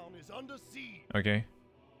 town is under siege. Okay.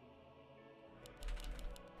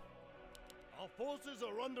 Our forces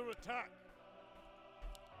are under attack.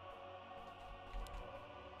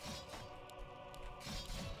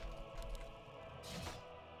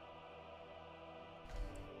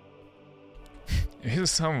 This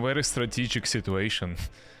is some very strategic situation.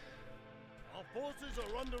 Our forces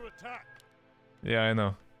are under attack. Yeah, I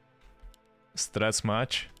know. Strats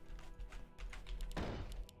match.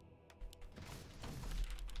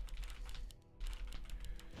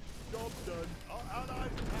 Job done. Our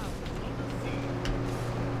allied town is under siege.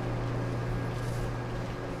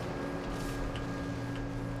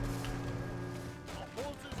 Our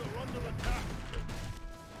forces are under attack.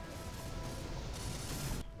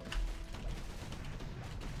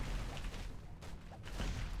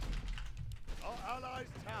 Our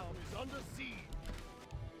allies' town is under siege.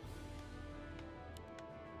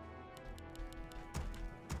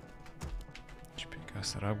 HP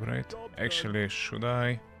caster upgrade. Actually, should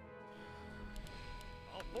I?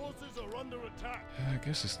 Our forces are under attack. I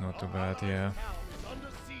guess it's not too Our bad, allies' yeah. town is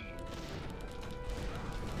under siege.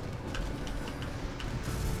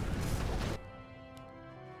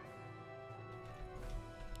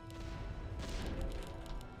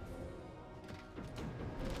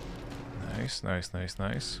 Nice, nice, nice,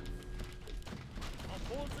 nice. Our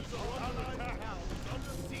forces are under attack. Town is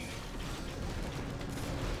under siege.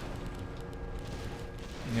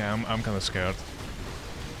 Yeah, I'm kind of scared.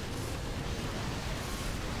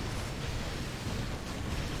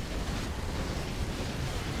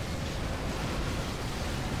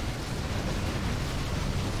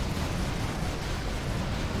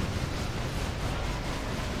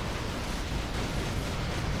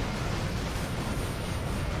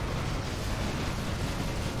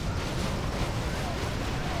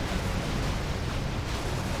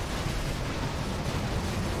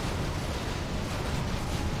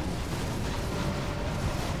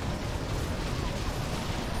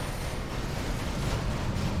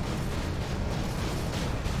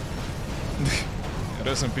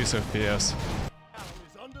 Rest in peace FPS. Town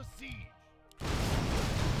is under siege.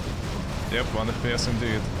 Yep, 1 FPS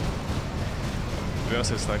indeed.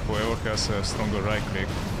 FPS is like whoever has a stronger right click.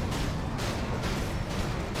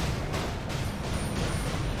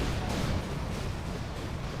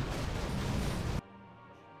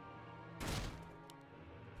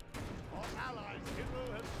 Our allies' hero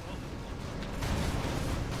has fallen.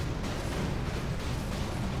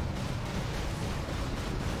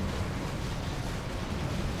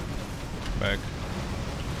 Back.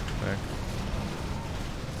 Back.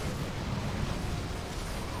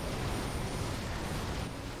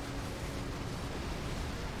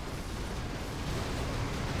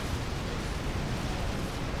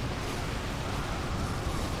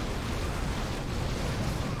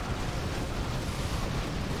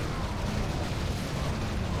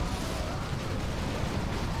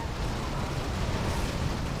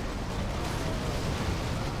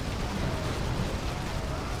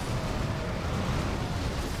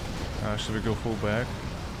 Should we go full back?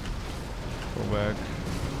 Full back.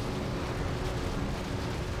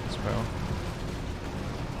 Spell.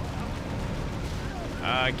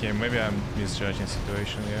 Okay, maybe I'm misjudging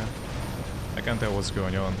situation, yeah. I can't tell what's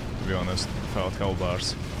going on, to be honest, without hell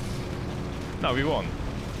bars. No, we won.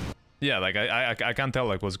 Yeah, like, I can't tell,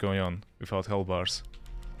 like, what's going on without hell bars.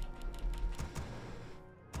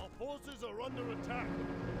 Our forces are under attack.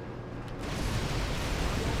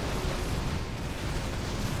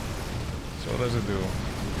 What does it do?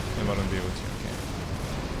 Invulnerability, okay.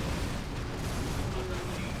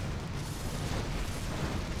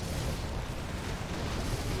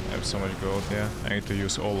 I have so much gold, yeah. I need to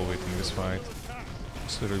use all of it in this fight.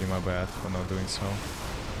 It's really my bad for not doing so.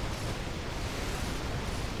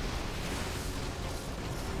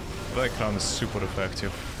 Black Crown is super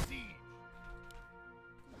effective.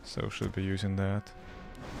 So should be using that.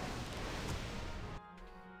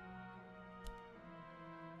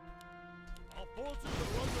 Our forces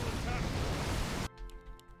are under attack.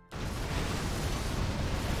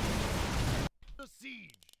 The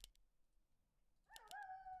siege.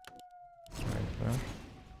 Right there.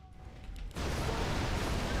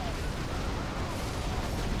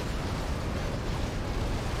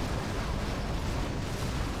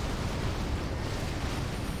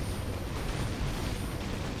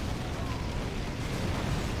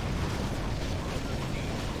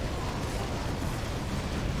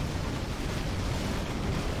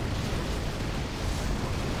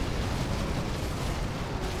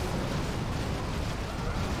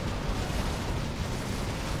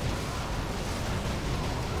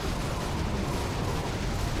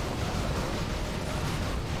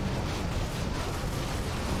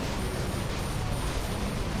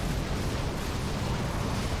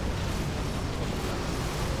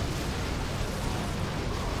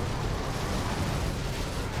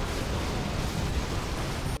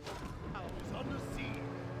 Is under siege.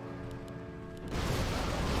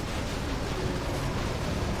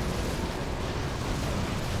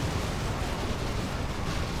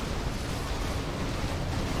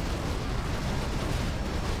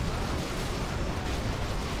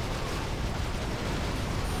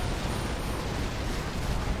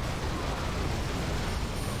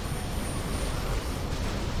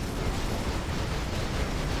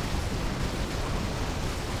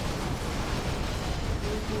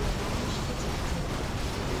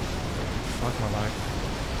 Fuck my life.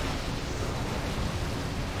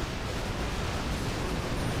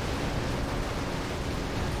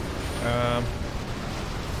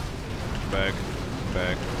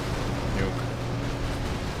 Back, nuke.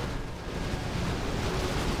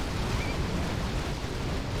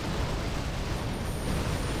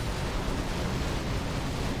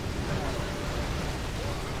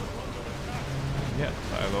 Yeah,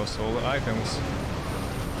 I lost all the items.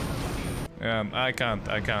 I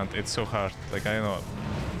can't, it's so hard, like, I don't know.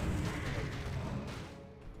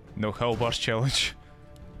 No hell bars challenge.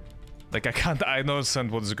 Like, I can't, I don't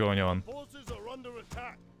understand what's going on. Forces are under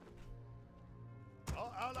attack.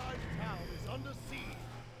 Our allied town is under siege.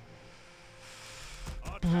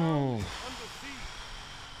 Our town is under siege.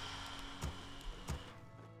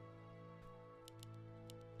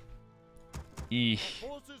 Eesh.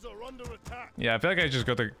 Forces are under attack. Yeah, I feel like I just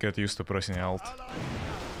gotta get used to pressing alt. Allied town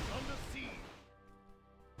is under siege.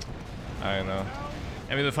 I don't know.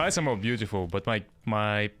 I mean, the fights are more beautiful, but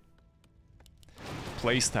my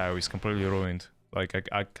playstyle is completely ruined. Like,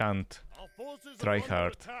 I can't Our forces try are under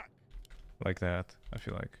hard attack. like that, I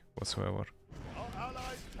feel like, whatsoever. Our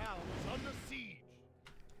allied town is under siege.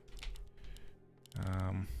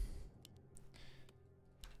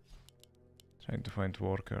 Trying to find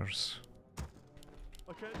workers.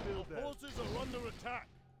 I can't build that. Our forces are under attack.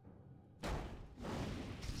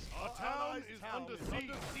 Our town is under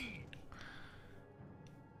siege.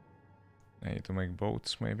 I need to make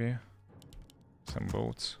boats, maybe. Some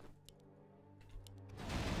boats.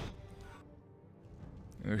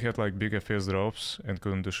 We had like big FPS drops and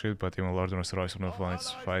couldn't do shit, but even Lordaeron's rise from the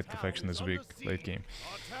its fight faction is weak late game.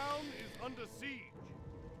 Our town is under siege.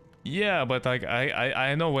 Yeah, but like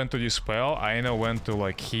I know when to dispel, I know when to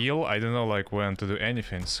like heal, I don't know like when to do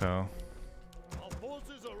anything, so Our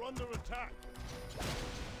forces are under attack.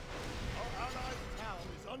 Our allied town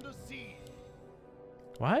is under siege.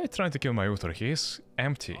 why are you trying to kill my Uther? He is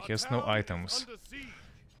empty, Our he has no town is items. under siege.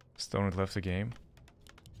 Stone left the game.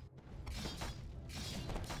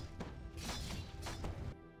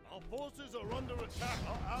 Our forces are under attack.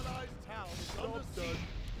 Our allied town is under siege.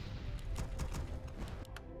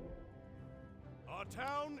 Our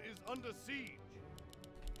town is under siege.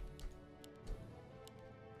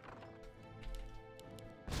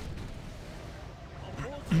 Our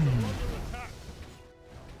forces are under attack.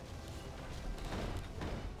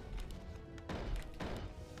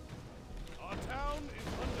 Our town is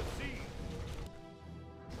under siege.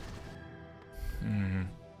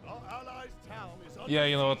 Our allies' town is under Yeah,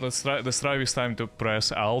 you know what, let's try this time to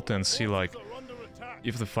press alt and see like Forces are under attack.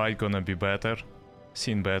 if the fight gonna be better,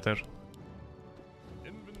 seen better.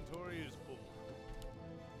 Inventory is full.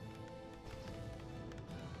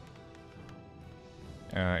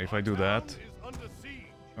 If I do that, Town is under siege.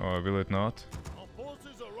 Or will it not? Our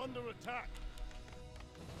forces are under attack.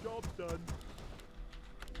 Job done.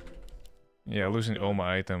 Yeah, losing all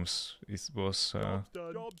my items was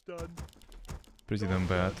Job's done. pretty damn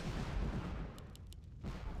bad.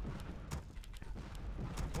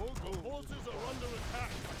 Our forces are under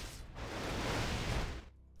attack.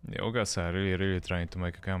 The Ogas are really trying to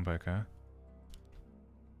make a comeback, huh?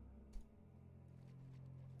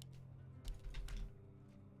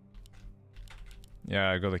 Yeah,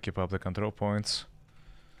 I gotta keep up the control points.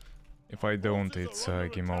 If I don't, it's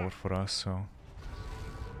game over for us, so...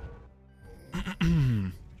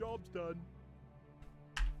 Job's done.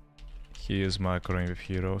 He is microing with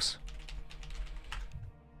heroes.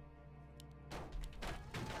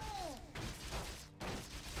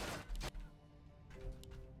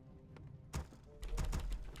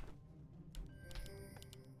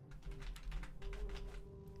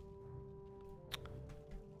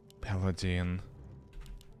 Paladin.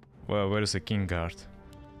 Well, where is the King Guard?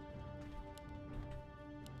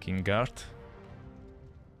 King Guard?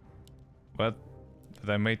 What?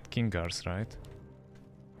 I made King Guards, right?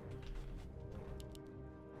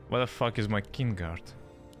 What the fuck is my King Guard?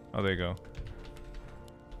 Oh, there you go.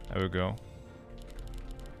 There we go.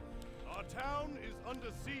 Our town is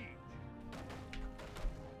under siege.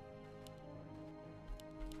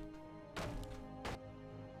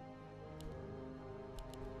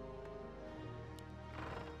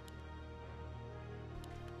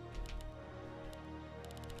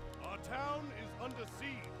 Our town is under siege.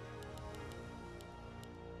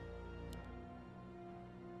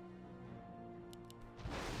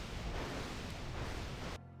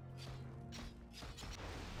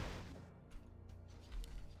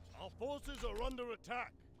 Our forces are under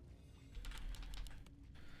attack.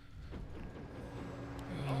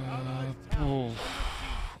 Our allies' town is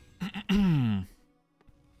under siege.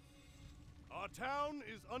 Our town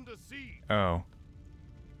is under siege. Oh.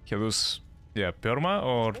 He lose... Yeah, perma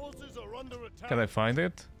or... Forces are under attack. Can I find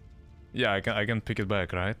it? Yeah, I can pick it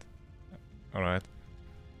back, right? Alright.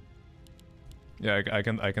 Yeah, I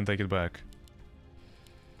can take it back.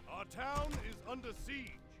 Our town is under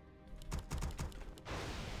siege.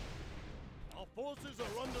 Our forces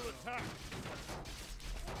are under attack.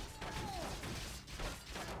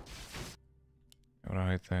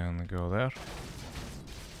 Alright, then go there.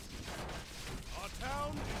 Our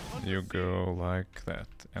town is under You siege. go like that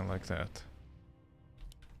and like that.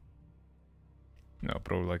 No,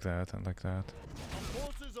 probably like that and like that. Our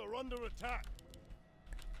forces are under attack.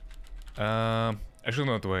 I should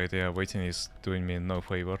not wait. Yeah, waiting is doing me no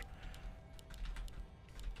favor.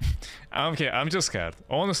 Okay, I'm just scared.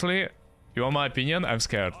 Honestly, you want my opinion? I'm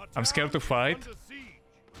scared. Our I'm scared to town is fight under siege.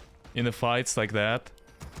 in the fights like that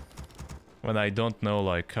when I don't know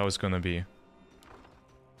like how it's gonna be.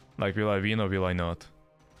 Like, will I win or will I not?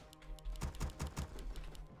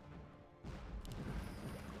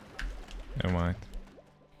 Never mind.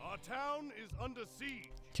 Our town is under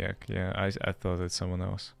siege. Check. Yeah, I thought it's someone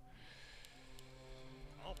else.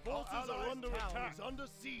 Our forces are under attack. Is under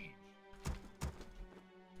siege.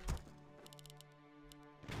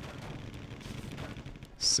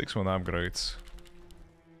 6-1 upgrades.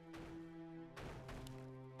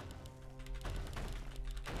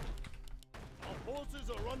 Our forces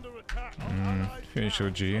are under attack. Our allies' Finish town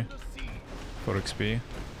OG is under siege. for XP.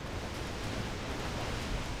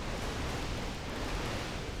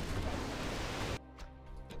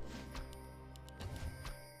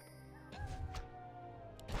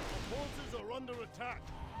 Our forces are under attack.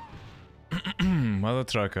 Mother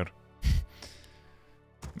tracker.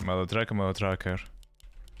 Mother tracker, mother tracker.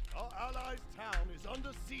 Our allies' town is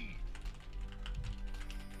under siege.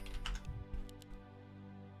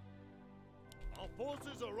 Our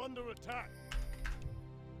forces are under attack.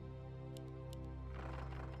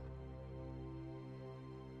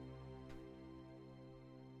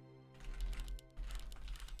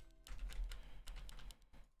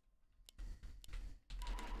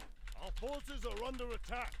 Our forces are under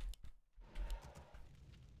attack.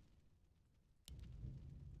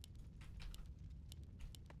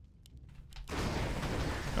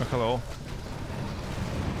 Oh, hello. Forces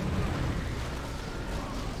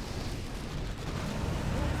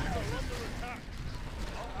are under attack.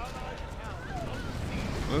 Our allies' town is under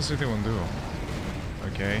siege. What does anyone do?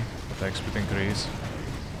 Okay, attack speed increase.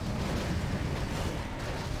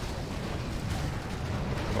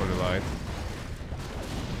 Holy light.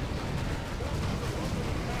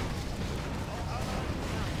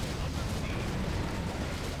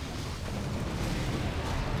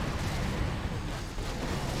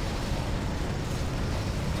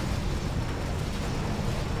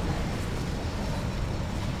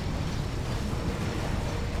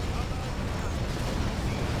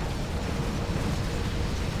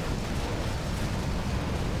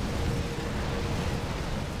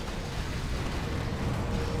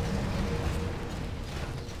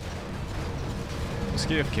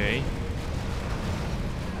 he AFK?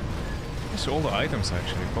 It's all the items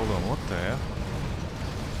actually. Hold on, what the hell?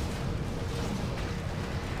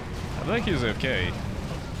 I think he's AFK.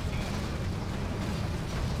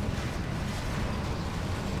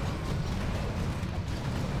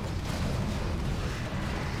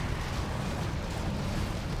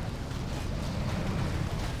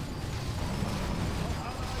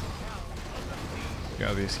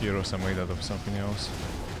 Yeah, these heroes are made out of something else.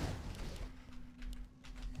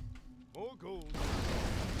 More gold.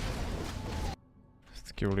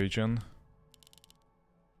 Skill Legion.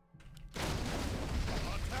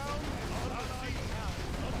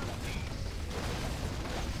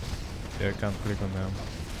 Yeah, I can't click on them.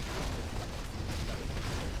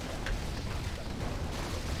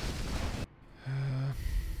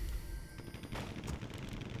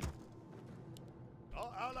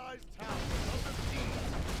 Our allies' town is under siege.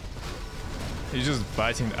 He's just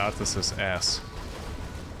biting Arthas's ass.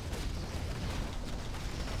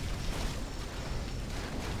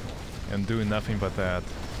 And doing nothing but that.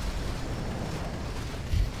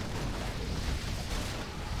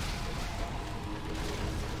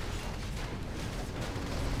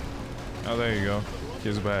 Oh, there you go.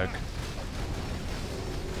 He's back.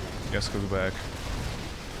 Guess who's back?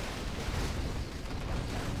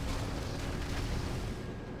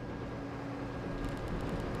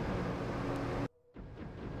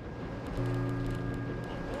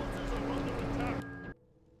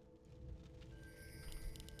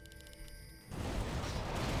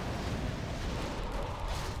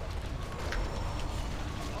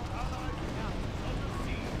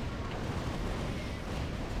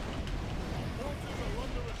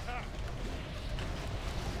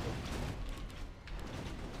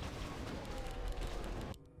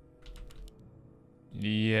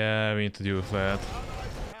 Yeah, we need to deal with that. Allied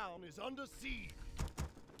town is under siege.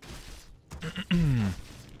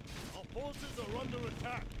 Our forces are under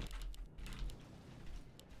attack.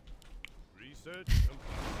 Research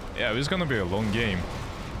complete. Yeah, this is gonna be a long game.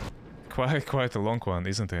 Quite a long one,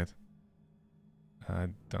 isn't it? I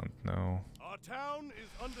don't know Our town is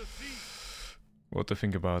under siege. what to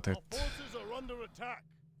think about it. Our forces are under attack.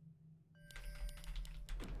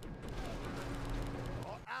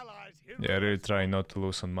 Our allies' hero Yeah, I really has try not to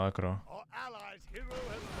lose on macro. Our allies' hero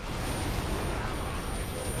has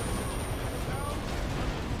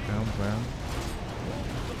Bam, bam.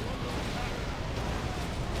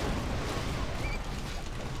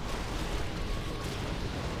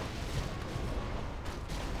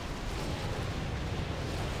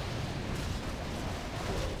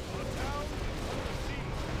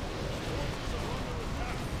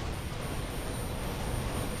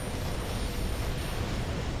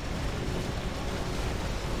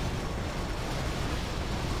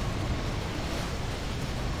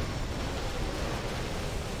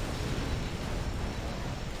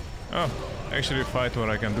 Oh, actually fight where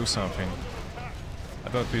I can do something. I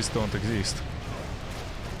thought these don't exist.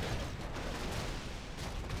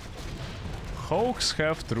 Hawks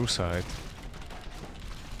have true sight.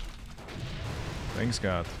 Thanks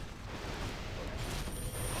God.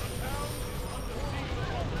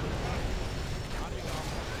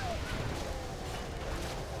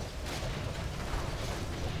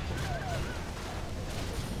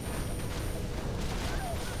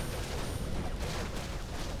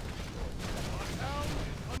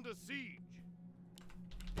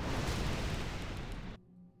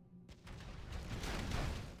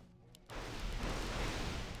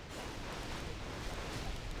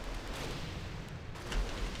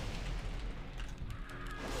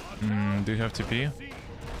 Do you have TP? Our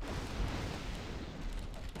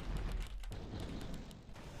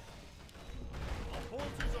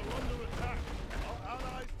forces are under attack. Our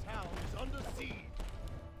allies' town is under siege.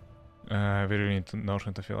 We really need to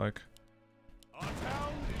Notion, I feel like. Our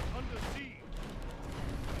town is under siege.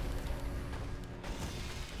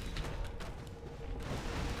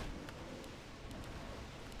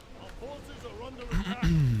 Our forces are under attack.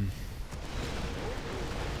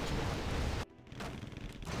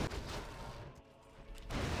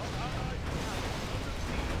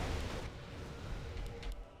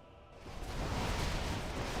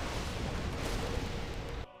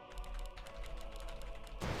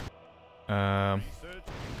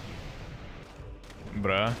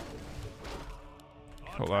 Bruh.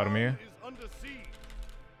 Whole army.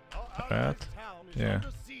 Red. Yeah.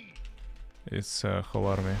 It's whole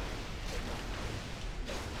army.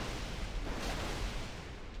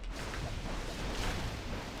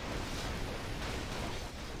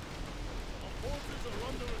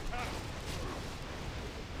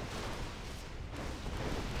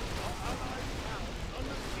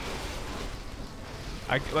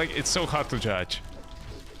 Like, it's so hard to judge.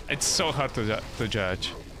 It's so hard to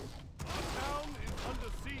judge. Our town is under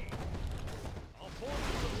siege. Our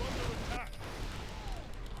forces are under attack.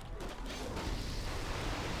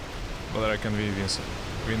 Whether I can win this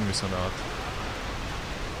or not.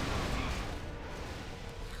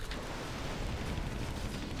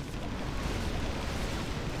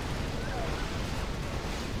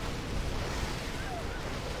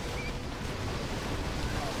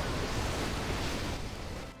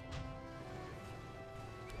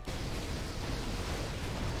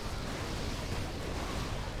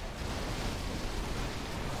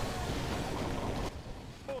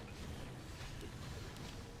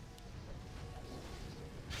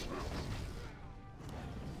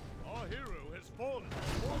 Our hero has fallen.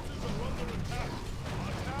 Our forces are under attack.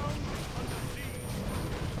 Our town is under siege.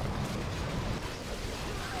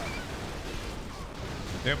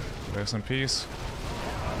 Yep, rest in peace.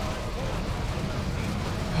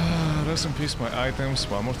 Rest in peace, my items,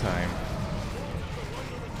 one more time.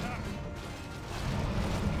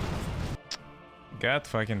 God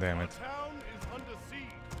fucking damn it. Town is under siege.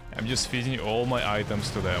 I'm just feeding all my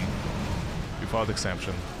items to them. Without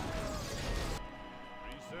exception.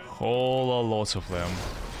 Whole lots of them.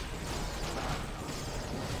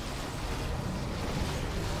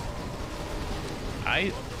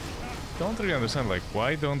 I don't really understand, like,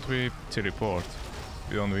 why don't we teleport?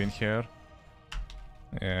 We don't win here.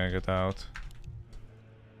 Yeah, get out.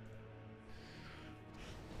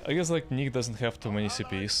 I guess, like, Nick doesn't have too many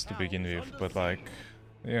CPs to begin with, but, like,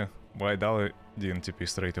 yeah, why Dali didn't TP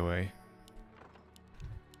straight away?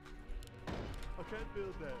 I can't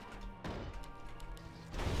build that.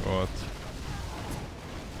 What?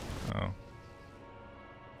 Oh.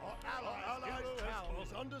 Our allies' town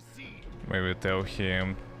is under siege. Maybe tell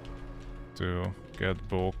him to get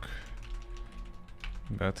book.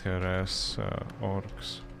 Bad harass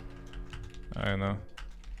orcs. I know.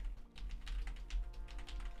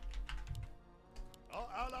 Our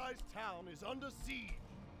allies' town is under siege.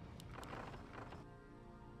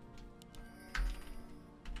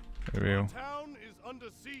 Review. Town is under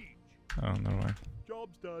siege. Oh, never mind.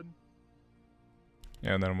 Job's done.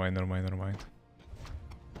 Yeah, never mind. Our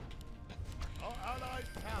allies'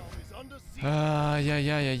 town is under siege. Ay.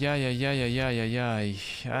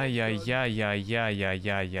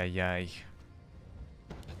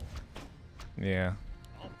 Yeah,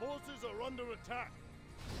 Our forces are under attack.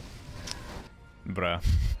 bruh.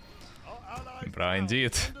 Our allies' Bruh, town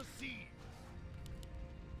indeed. is under siege.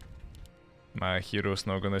 My hero's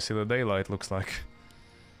not gonna see the daylight, looks like.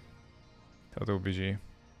 Total BG.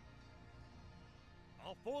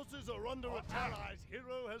 Our forces are under attack. Our allies'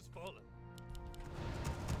 hero has fallen.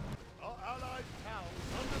 Our allies' town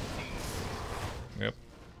is under siege. Yep.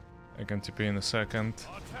 I can TP in a second.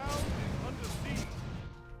 Our town is under siege.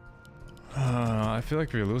 I feel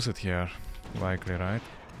like we lose it here. Likely, right?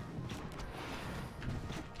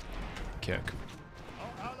 Kick.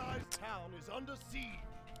 Our allies' town is under siege.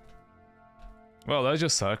 Well, that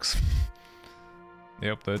just sucks.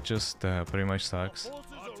 Yep, that just pretty much sucks. Our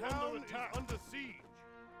forces are under attack. Under siege.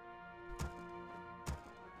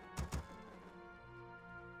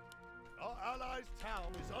 Our allies'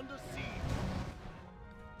 town is under siege.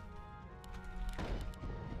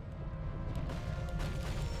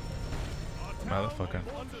 Our town Motherfucker. and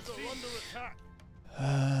forces are under attack.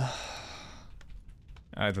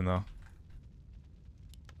 I don't know.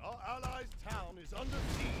 Our allies' town is under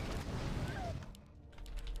siege.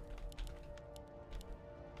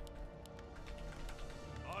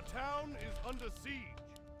 Our town is under siege.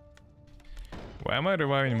 Why am I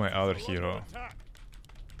reviving my other hero?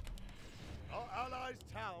 Our allies'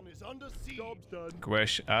 town is under siege. Job's done.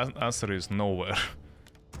 Question answer is nowhere.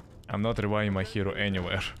 I'm not reviving my hero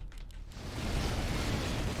anywhere. Our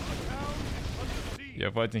town is under siege.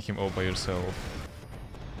 You're fighting him all by yourself.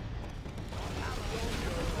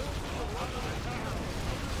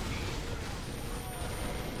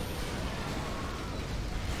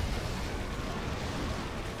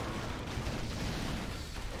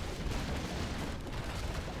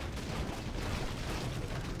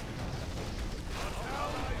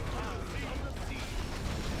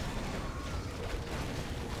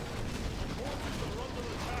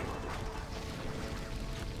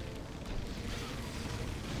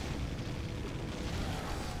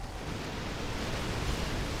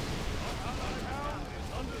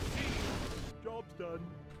 Job's done.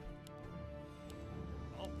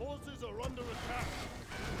 Our forces are under attack.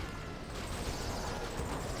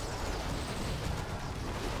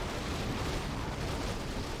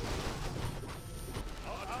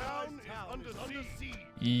 Our town is under siege.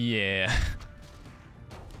 Yeah.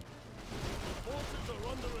 Our forces are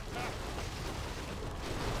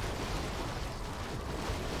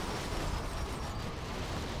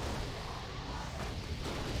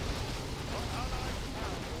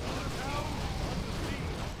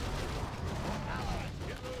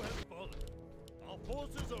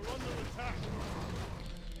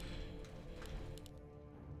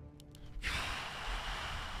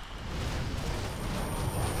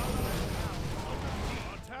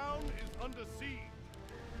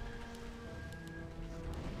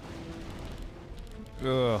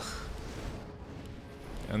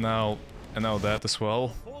And now that as well.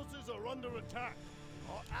 Forces are under attack.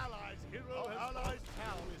 Our allies' hero allies'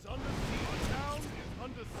 town is under siege. Our town is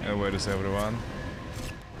under siege. And where is everyone?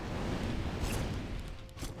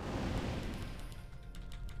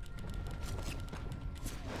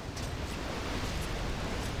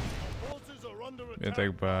 Forces are under attack.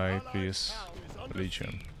 Attacked by Our this allies' town is under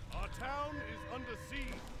legion. siege. Our town is under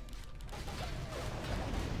siege.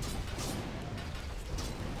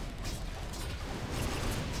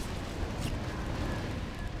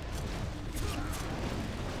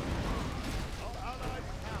 Our allies'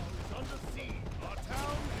 town is under siege. Our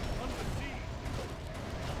town is under siege.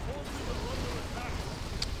 Our forces are under attack.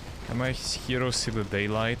 Can my heroes see the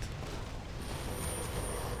daylight?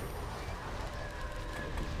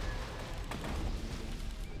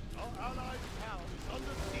 Our allies' town is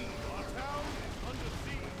under siege. Our town is under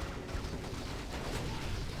siege.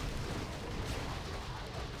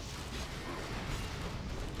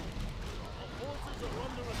 Our forces are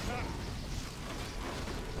under attack.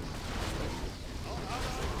 Our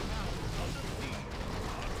allies' town is under siege.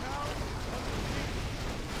 Our town is under siege.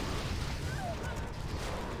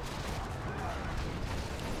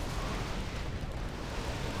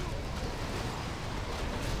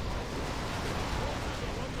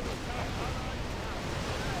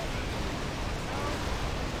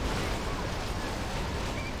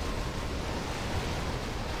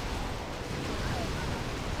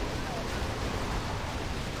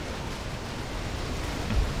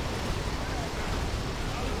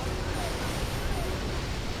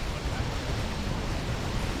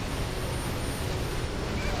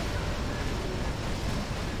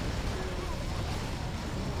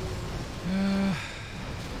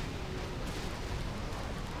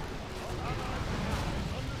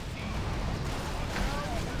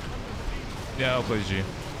 Yeah, I'll play G.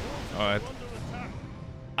 Alright.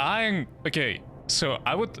 Okay, so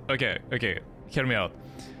I would... Okay, hear me out.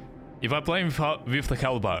 If I play with the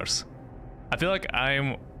Hellbars, I feel like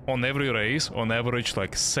I'm on every race, on average,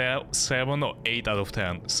 like 7 or 8 out of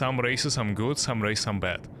 10. Some races I'm good, some races I'm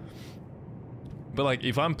bad. But like,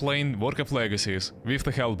 if I'm playing Warcraft Legacies with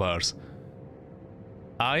the Hellbars,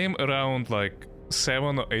 I am around like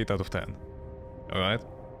 7 or 8 out of 10. Alright?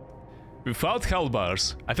 Without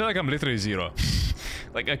Hellbars, I feel like I'm literally 0.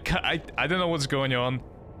 Like, I don't know what's going on.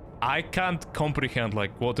 I can't comprehend,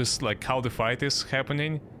 like, what is, like, how the fight is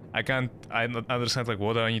happening. I don't understand, like,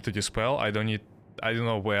 what do I need to dispel. I don't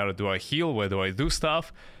know where do I heal, where do I do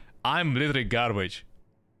stuff. I'm literally garbage.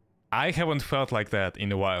 I haven't felt like that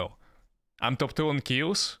in a while. I'm top 2 on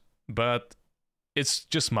kills, but it's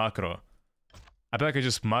just macro. I feel like I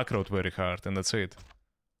just macroed very hard, and that's it.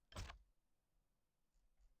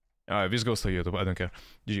 Alright, this goes to YouTube, I don't care.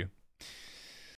 GG.